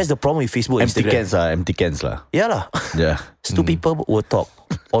 Yeah. That's the problem with Facebook and Instagram. Empty cans lah. Yeah lah. Yeah. Stupid people will talk.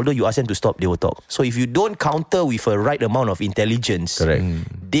 Although you ask them to stop, they will talk. So if you don't counter with a right amount of intelligence, correct,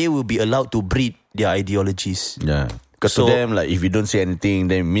 they will be allowed to breed their ideologies. Yeah. Because to them, like, if we don't say anything,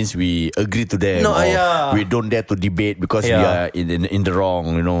 then it means we agree to them. No, we don't dare to debate because we are in the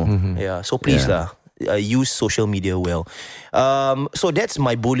wrong, you know. Yeah. So please lah, use social media well. So that's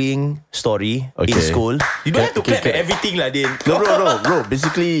my bullying story in school. You don't have to clap at everything lah, Din. No, bro.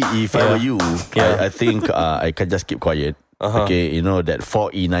 Basically, if I were you, I think I can just keep quiet. Okay, you know that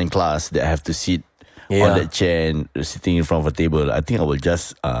 4E9 class that I have to sit on that chair and sitting in front of a table, I think I will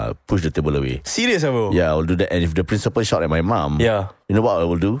just push the table away. Serious, bro? Yeah, I will do that. And if the principal shout at my mom, you know what I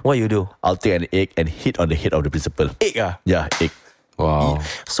will do? What you do? I'll take an egg and hit on the head of the principal. Egg ah? Yeah, egg. Wow.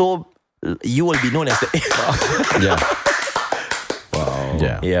 So you will be known as the egg. Yeah.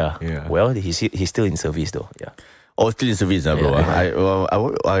 Wow. Yeah. Well, he's still in service though. Yeah. Oh, still in service, bro.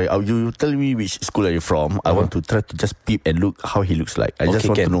 You tell me which school are you from. I want to try to just peep and look how he looks like. I just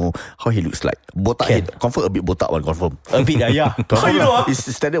want to know how he looks like. Botak head. Confirm a bit botak one, confirm. A bit, yeah. How you know? It's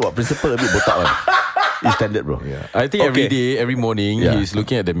standard what? Principal a bit botak one. It's standard, bro. Yeah. I think every day, every morning, he's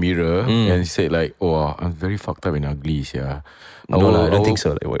looking at the mirror and he said like, oh, I'm very fucked up and ugly, yeah. No, I don't think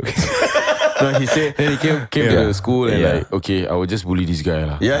so. Like, no, he said, then he came to the school and like, okay, I will just bully this guy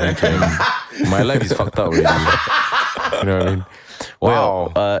lah. Yeah. My life is fucked up already. You know what I mean?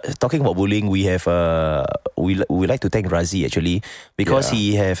 Wow. Well, talking about bullying, we have we like to thank Razie actually, because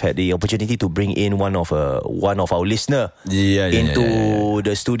he have had the opportunity to bring in one of our listener into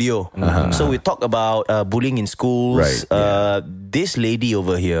the studio. So we talk about bullying in schools. Right, this lady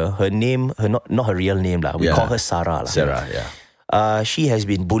over here, her name, not her real name lah. We call her Sarah lah. Sarah, she has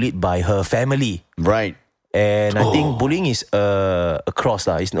been bullied by her family. Right. And I think bullying is across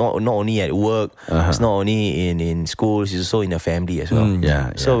lah. It's not only at work. It's not only in schools. It's also in the family as well.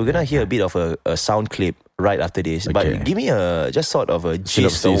 So we're gonna hear a bit of a sound clip right after this. Okay. But give me just sort of a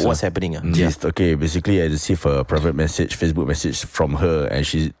gist of what's happening. Gist. Okay. Basically, I received a private message, Facebook message from her, and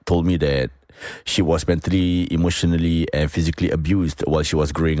she told me that she was mentally, emotionally, and physically abused while she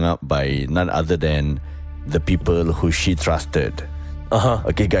was growing up by none other than the people who she trusted.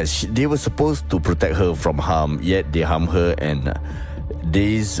 Okay, guys, they were supposed to protect her from harm, yet they harm her, and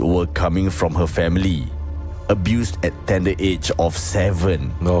these were coming from her family. Abused at tender age of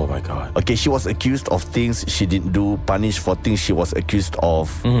 7. Oh my God. Okay, she was accused of things she didn't do, punished for things she was accused of,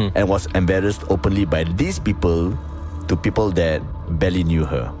 and was embarrassed openly by these people to people that barely knew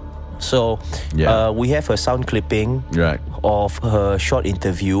her. So we have a sound clipping of her short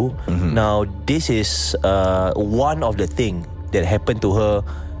interview. Now, this is one of the things that happened to her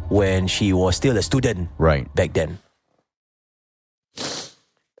when she was still a student back then.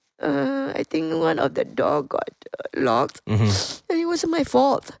 I think one of the door got locked, and it wasn't my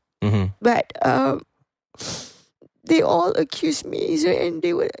fault. But they all accused me, and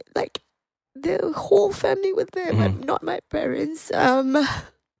they were like, the whole family was there, but not my parents.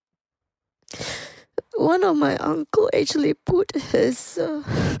 One of my uncle actually put his.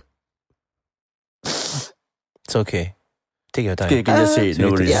 It's okay. Take your time. Okay, you can just say it.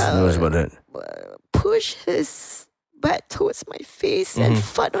 No worries. No worries about that. Push his butt towards my face and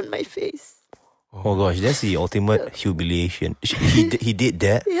fart on my face. Oh gosh, that's the ultimate humiliation. He did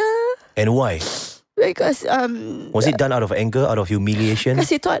that? Yeah. And why? Because was it done out of anger, out of humiliation? Because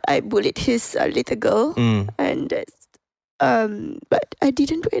he thought I bullied his little girl, and but I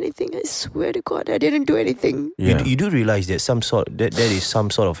didn't do anything. I swear to God, I didn't do anything. Yeah. You do realize that that is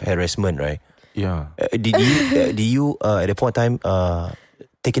some sort of harassment, right? Yeah. Did you at the point of time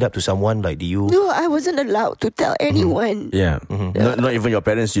take it up to someone? Like, do you? No, I wasn't allowed to tell anyone. Yeah. Not even your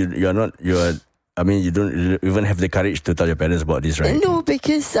parents. I mean, you don't even have the courage to tell your parents about this, right? No,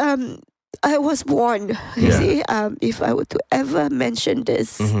 because I was warned. You see, if I were to ever mention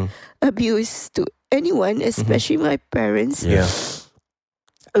this abuse to anyone, especially my parents,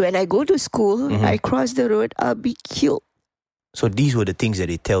 when I go to school, I cross the road, I'll be killed. So these were the things that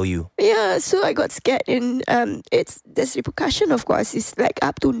they tell you. Yeah, so I got scared, and there's repercussion. Of course, it's like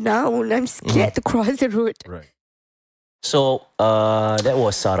up to now, I'm scared to cross the road. Right. So that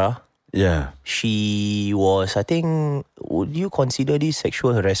was Sarah. Yeah. She was, I think, would you consider this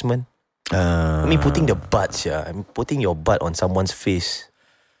sexual harassment? I mean, putting the butt, putting your butt on someone's face.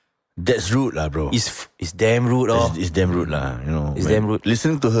 That's rude lah, bro. It's damn rude, It's damn rude lah, you know. It's damn rude.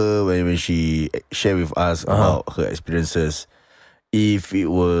 Listening to her when she shared with us about her experiences, if it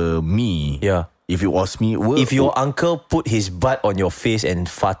were me, if it was me, if your uncle put his butt on your face and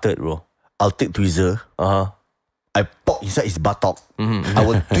farted, bro, I'll take tweezer. I poke inside his buttock. I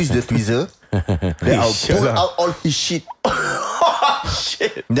will twist the tweezer. Then I'll pull out all his shit.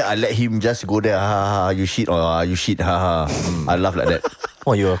 Shit. Then I let him just go there. You shit or you shit. I laugh like that.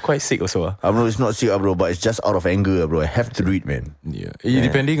 Oh, you're quite sick also. Bro, it's not sick, bro, but it's just out of anger, bro. I have to do it, man. Yeah.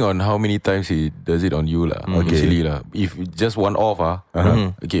 Depending on how many times he does it on you, lah. Usually, lah. If just one off,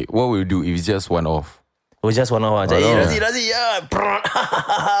 okay, what will you do if it's just one off? Oh, just one hour. Hey, Razie, yeah.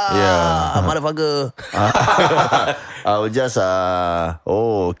 Motherfucker. I will just,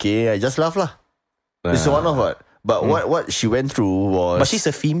 okay. I just laugh lah. It's one off, what? But what she went through was... But she's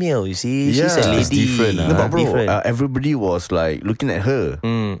a female, you see. She's a lady. It's different. No, but bro, everybody was like looking at her.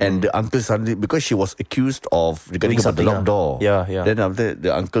 And the uncle suddenly... Because she was accused of regarding about the locked door. Yeah. Then after that,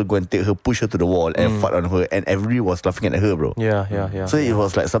 the uncle go and take her, push her to the wall and fart on her. And everybody was laughing at her, bro. Yeah. So it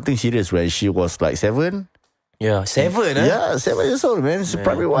was like something serious where she was like 7. Yeah, 7, Yeah, 7 years old, man. It's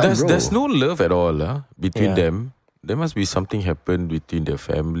probably one, bro. There's no love at all between them. There must be something happened between the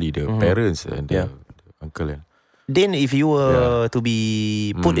family, the parents and the uncle. Then if you were to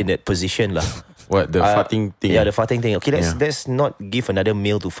be put in that position lah. What, the farting thing? Yeah, the farting thing. Okay, let's not give another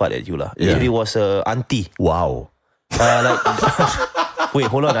male to fart at you lah. If it was a auntie. Wow. Wait,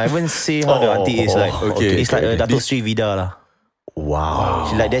 hold on. I haven't say how the auntie is like. Okay. It's like a Dato Sri Vida lah. Wow.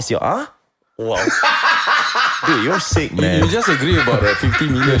 She's like, that's your Wow. Dude, you're sick, man. You just agree about that 50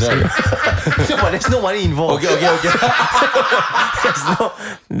 million, right? But there's no money involved. Okay.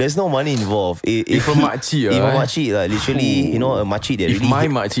 There's no money involved. If a makcik, literally, a makcik that if really my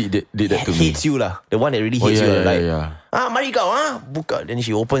makcik did that to me, hates you lah. The one that really hates you, mari kau, buka. Then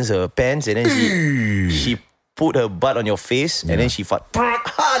she opens her pants and then she put her butt on your face and then she fart.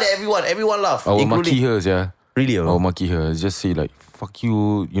 Everyone laugh. I will maki her, yeah. Really? I will maki her. Just say like, fuck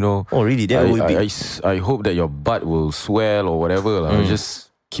you, Oh, really? That would be... I hope that your butt will swell or whatever.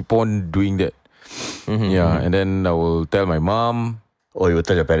 Just keep on doing that. And then I will tell my mom. Or you will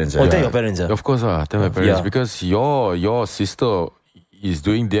tell your parents. Tell your parents. Of course, tell my parents. Because your sister is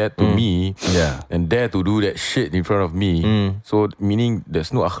doing that to me and dare to do that shit in front of me. So meaning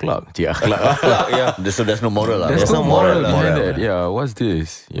there's no akhlak. So there's no moral. There's no moral behind that. Yeah, what's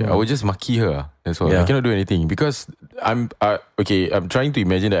this? I will just maki her. That's all. I cannot do anything because I'm trying to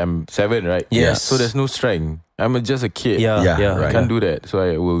imagine that I'm 7, right? Yes. So there's no strength. I'm just a kid. I can't do that. So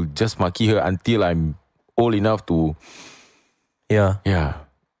I will just maki her until I'm old enough to. Old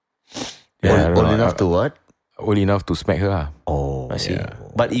enough to what? Old enough to smack her. Oh, I see.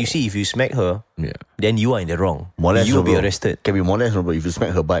 But you see, if you smack her, then you are in the wrong. You will be arrested. Can be molest, bro. If you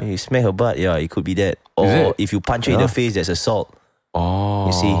smack her butt. You smack her butt, it could be that. Or if you punch her in the face, there's assault. Oh,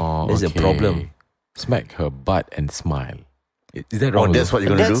 you see, that's the problem. Smack her butt and smile. Is that wrong? That's what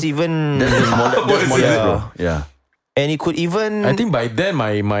you're gonna do. That's even. That's molest, bro. Yeah. And it could even. I think by then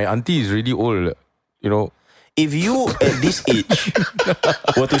my auntie is really old. If you at this age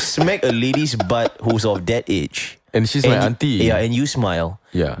were to smack a lady's butt who's of that age, and she's my auntie, and you smile,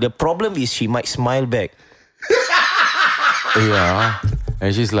 the problem is she might smile back. Yeah.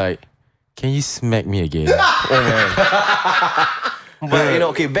 And she's like, can you smack me again? Oh man. But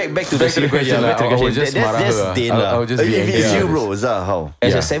okay, back to the question. Yeah, Back to the question. just That's Dane lah. I would just be If angry. it's you, bro, Dzar, how?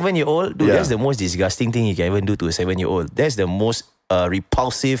 As a 7-year-old, dude, that's the most disgusting thing you can even do to a 7-year-old. That's the most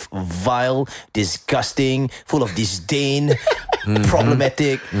repulsive, vile, disgusting, full of disdain,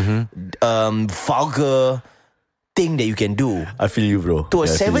 problematic, vulgar thing that you can do I feel you, bro. to a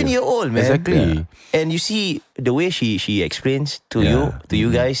 7-year-old, man. Exactly. And you see the way she explains to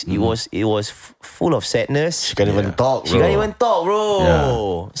you guys, it was full of sadness. She can't even talk, bro. She can't even talk, bro.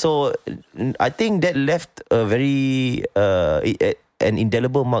 Yeah. So I think that left a very an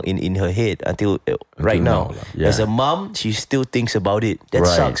indelible mark in her head until right now. Yeah. As a mom, she still thinks about it. That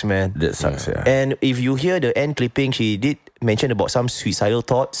sucks, man. That sucks, yeah. And if you hear the end clipping, she did mention about some suicidal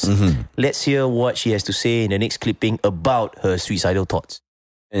thoughts. Let's hear what she has to say in the next clipping about her suicidal thoughts.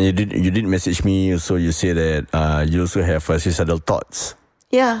 And you did message me, so you say that you also have suicidal thoughts.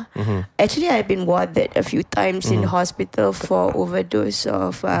 Yeah. Actually, I've been warded a few times in hospital for overdose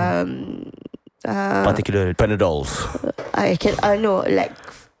of Particular Panadols. I can know like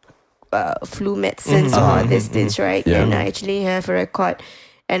flu medicines or all these things, right? Yeah. And I actually have a record,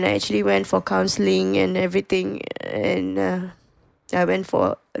 and I actually went for counselling and everything, and I went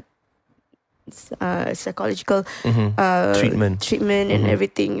for psychological treatment and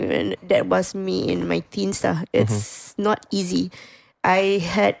everything, and that was me in my teens. It's not easy. I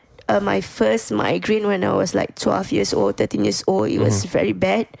had my first migraine when I was like 12 years old, 13 years old. It was very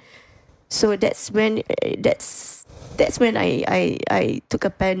bad. So that's when I took a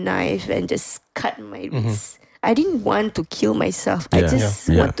pen knife and just cut my wrist. I didn't want to kill myself. I just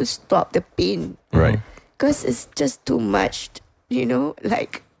want to stop the pain. Right. Because it's just too much,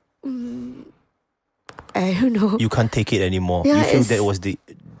 like, I don't know. you can't take it anymore. Yeah, You feel it's- that was the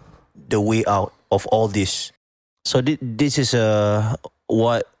way out of all this. So this is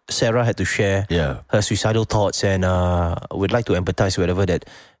what Sarah had to share. Yeah. Her suicidal thoughts, and we'd like to empathize whatever that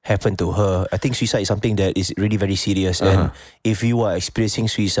happened to her. I think suicide is something that is really very serious, and if you are experiencing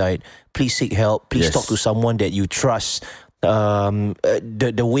suicide, please seek help. Please Yes. talk to someone that you trust.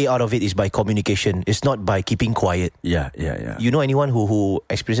 The way out of it is by communication. It's not by keeping quiet. Yeah. You know anyone who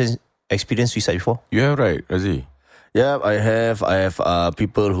experienced suicide before? Yeah, right, Razie. Yeah, I have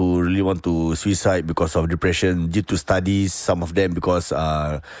people who really want to suicide because of depression due to studies. Some of them because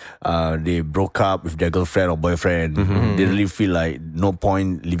they broke up with their girlfriend or boyfriend. They really feel like no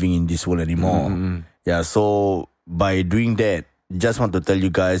point living in this world anymore. Yeah, so by doing that, just want to tell you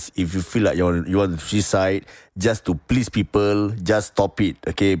guys, if you feel like you want to suicide, just to please people, just stop it,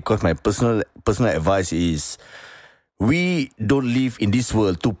 okay? Because my personal advice is, we don't live in this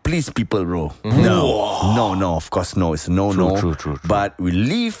world to please people, bro. No, of course no. It's no. True. But we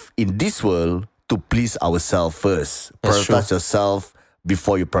live in this world to please ourselves first. That's Prioritize true. yourself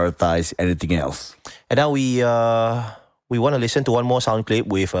before you prioritize anything else. And now we want to listen to one more sound clip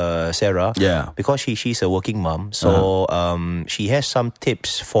with Sarah. Yeah. Because she's a working mom. So she has some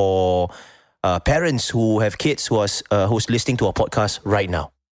tips for parents who have kids who's listening to our podcast right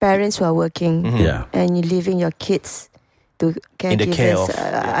now. Parents who are working Yeah. and you're leaving your kids to In the care caregivers,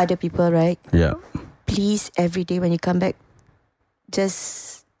 of- other people, right? Yeah. Please, every day when you come back,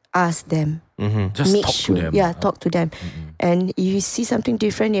 just ask them. Just Make talk sure, to them. yeah, talk to them. And you see something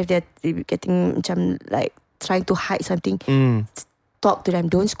different, if they're getting like trying to hide something, talk to them.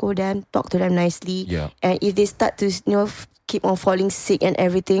 Don't scold them. Talk to them nicely. Yeah. And if they start to keep on falling sick and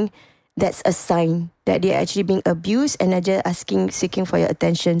everything, that's a sign that they're actually being abused and are just seeking for your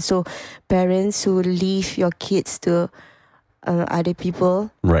attention. So parents who leave your kids to other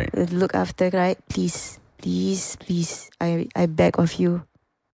people, Right. look after, right? Please, I beg of you.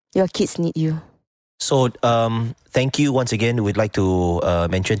 Your kids need you. So thank you once again. We'd like to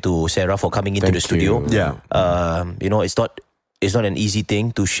mention to Sarah for coming into Thank the studio. you. Yeah. It's not an easy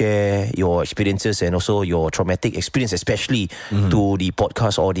thing to share your experiences and also your traumatic experience, especially to the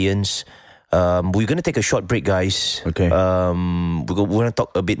podcast audience. We're going to take a short break, guys. Okay. We're going to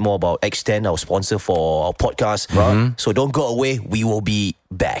talk a bit more about Extend, our sponsor for our podcast. So don't go away. We will be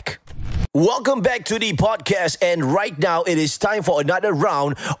back. Welcome back to the podcast, and right now it is time for another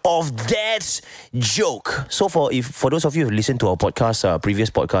round of That's Joke. So for those of you who listen to our podcast, previous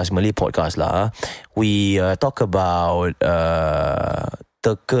podcast, Malay podcast lah, we talk about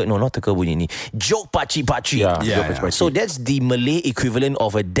teka bunyi ni, joke pakcik-pakcik. Yeah. So that's the Malay equivalent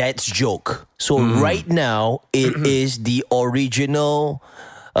of a dad's joke. So right now it is the original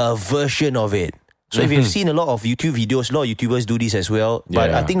version of it. So if you've seen a lot of YouTube videos, a lot of YouTubers do this as well.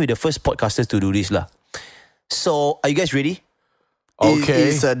 But I think we're the first podcasters to do this lah. So are you guys ready?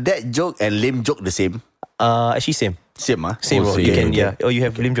 Okay. Is that joke and lame joke the same? Actually same. Same, ah? Same, bro. You can, yeah. Oh, you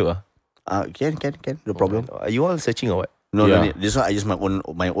have lame joke, Can. No problem. Are you all searching or what? No, no need. This one I use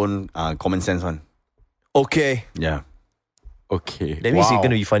my own common sense one. Okay. Yeah. Okay. That means it's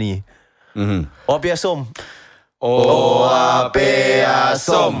gonna be funny. Opiasom. Opiasom.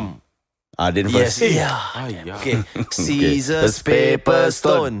 Then first. Yes. Yeah. Okay. Scissors, paper,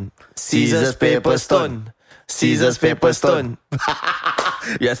 stone. Scissors, paper, stone. Scissors, paper, stone.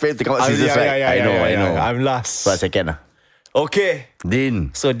 You expect to come out scissors, right? I know. I'm last. So second. Okay.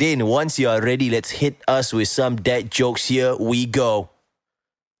 Din. So Din, once you are ready, let's hit us with some dad jokes. Here we go.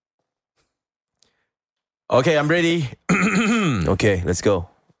 Okay, I'm ready. Okay, let's go.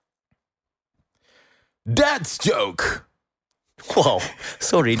 Dad's joke. Wow,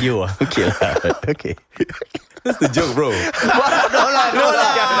 so radio. Okay. Okay. That's the joke, bro. No lah.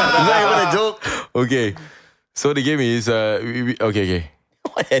 Not even a joke. Okay. So the game is okay.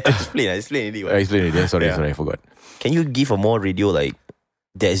 Explain already. I explained it. Sorry, I forgot. Can you give a more radio like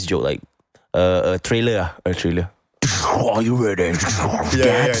dad's joke, like a trailer? A trailer. Are you ready?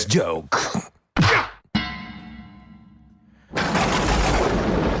 Dad's joke.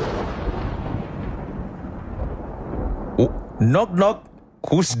 Oh, knock knock.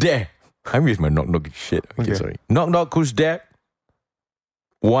 Who's there? I'm with my knock knock shit. Okay, sorry. Knock knock. Who's there?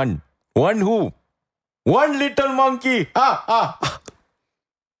 One who? One little monkey.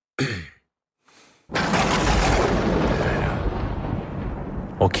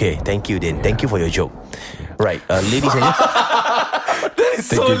 Okay, thank you, Din. Thank you for your joke. Right, ladies and That is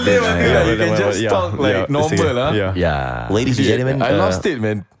so lame. You can just talk like normal, huh? Yeah. ladies and gentlemen, I lost it,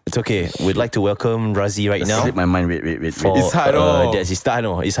 man. It's okay. We'd like to welcome Razie right now. Slip my mind. Wait. For, It's hard, It's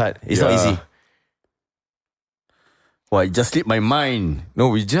hard. It's hard. It's not easy. Why? Just slip my mind. No,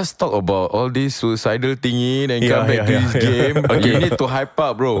 we just talk about all this suicidal thingy and come back to this game. Okay, you need to hype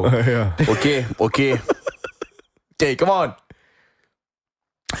up, bro. Okay. Okay, come on.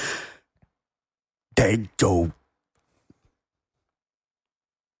 Dad joke.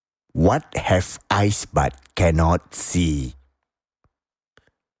 What have eyes but cannot see?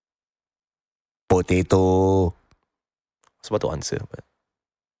 Potato. I was about to answer, but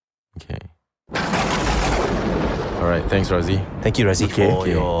Okay. All right, thanks, Razie. thank you, Razie, for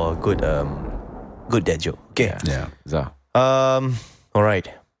Okay. your good dad joke. Okay. Yeah. Dzar. All right.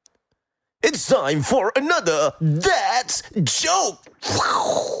 It's time for another Dad's Joke.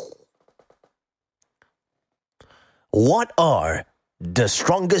 What are the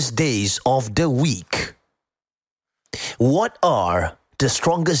strongest days of the week? What are the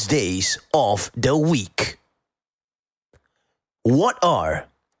strongest days of the week? What are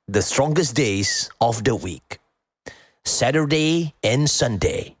the strongest days of the week? Saturday and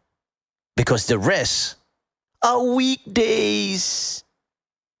Sunday. Because the rest are weekdays.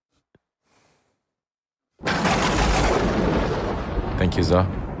 Thank you, Dzar.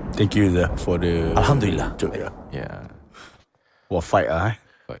 Thank you for the Alhamdulillah. joke. Yeah. What fight?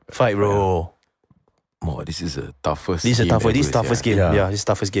 Fight, bro. Oh, this is a toughest. This is game this ever, toughest game. Yeah. Yeah, this is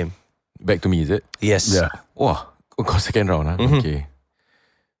toughest game. Back to me, is it? Yes. Yeah. Wow. Got second round, huh? Okay.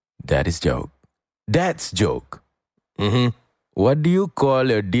 That is joke. That's joke. Mm-hmm. What do you call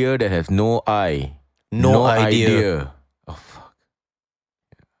a deer that has no eye? No idea. Oh, fuck.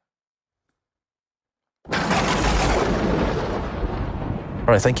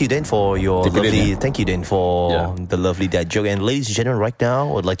 All right, thank you, Dan, for your Thank you, lovely. Dan, yeah. Thank you, Dan, for Yeah. the lovely dad joke. And ladies and gentlemen, right now,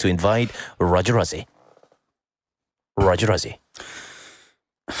 I would like to invite Razie. Razie.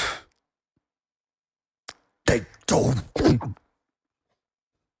 Dad joke.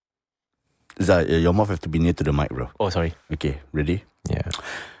 Zah, your mouth have to be near to the mic, bro. Oh, sorry. Okay, ready? Yeah.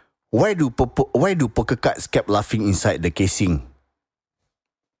 Why do poker cards kept laughing inside the casing?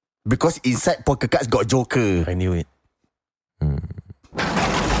 Because inside poker cards got joker. I knew it.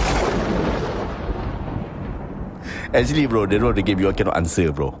 Actually, bro, the rule of the game, you all cannot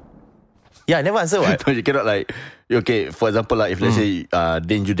answer, bro. Yeah, I never answered what. No, you cannot like, okay, for example, like if let's say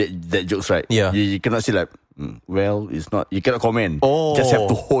then you that jokes, right? Yeah. You cannot say like, well, it's not. You cannot comment. Oh. Just have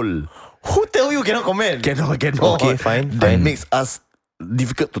to hold. Who tell you cannot comment? Cannot. Okay, fine. That makes us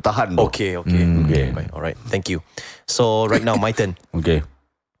difficult to tahan, bro. Okay. okay. Fine. All right. Thank you. So right now, my turn. Okay.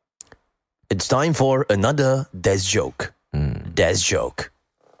 It's time for another Dad's joke. Dad's joke.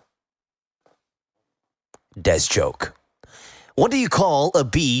 Dad's joke. What do you call a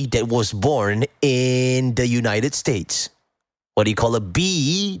bee that was born in the United States? What do you call a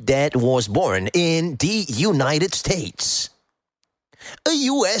bee that was born in the United States? A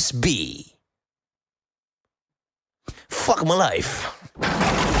USB. Fuck my life.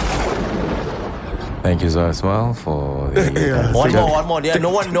 Thank you, Dzar, as well, for One more. Yeah,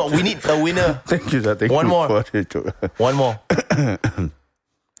 no, we need a winner. Thank you, Dzar. Thank One you more. for the joke. One more.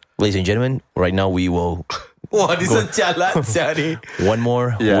 Ladies and gentlemen, right now we will Wah, this is jalan, one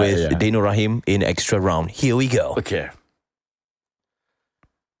more Yeah, with yeah. Dano Rahim in extra round. Here we go. Okay.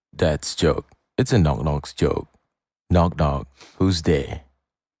 That's joke. It's a knock-knock's joke. Knock, knock. Who's there?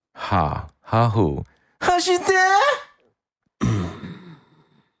 Ha. Ha who? Ha, she's there?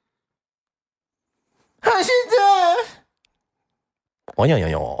 Ha, she's there? Oh, yeah.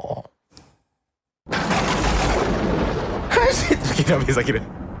 Ha, she's there? Okay, habis akhirnya.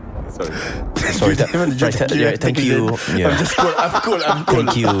 Sorry. Thank you. Yeah. I'm cool.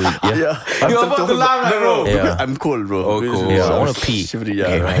 Thank you. Yeah. You're about to laugh, bro. Yeah. I'm cool, bro. Oh, cool. Yeah, I want to pee.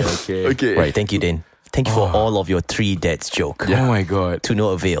 Okay, right. Okay. Right, thank you, Dan. Thank you for all of your 3 dads joke. Oh my god. To no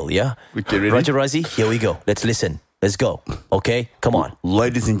avail, yeah? Okay, ready? Roger, Razie, here we go. Let's listen. Let's go. Okay? Come on.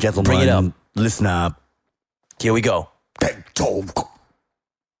 Ladies and gentlemen, Bring it up. listen up. Here we go. That joke.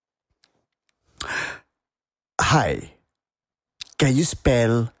 Hi. Can you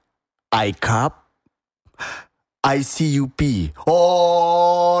spell ICUP? ICUP.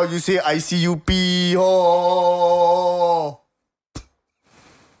 Oh, you say ICUP. Oh.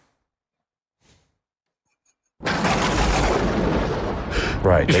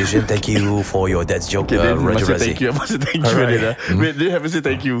 Right, ladies and thank you for your dad's joke, Roger, Razie. Thank you. Thank you. All right. Wait, do you have to say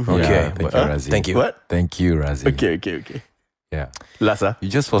thank you? Okay. Yeah, thank you, Razie. Thank you. What? Thank you, Razie. Okay. Yeah. Last, You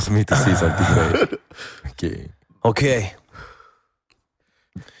just forced me to say something, right? Okay. Okay.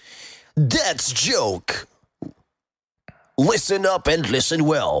 Dad's joke. Listen up and listen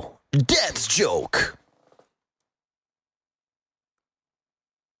well. Dad's joke.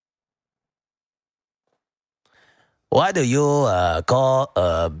 Why do you call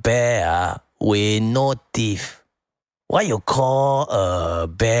a bear with no teeth? Why you call a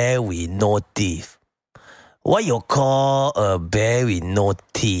bear with no teeth? Why you call a bear with no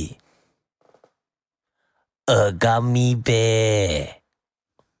teeth? A gummy bear.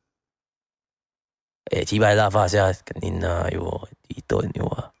 鸡排大发下，你哪有一顿有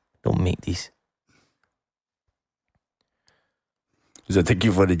啊 ？Don't make this. So thank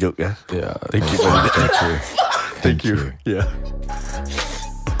you for the joke, yeah? Yeah. Thank you. Thank you. Yeah.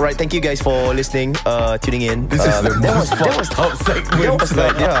 Right, thank you guys for listening, tuning in. This is the that most fucked up segment.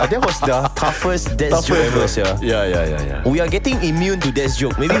 That was the toughest dad's joke ever, sir. Yeah. We are getting immune to dad's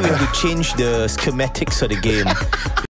joke. Maybe we have to change the schematics of the game.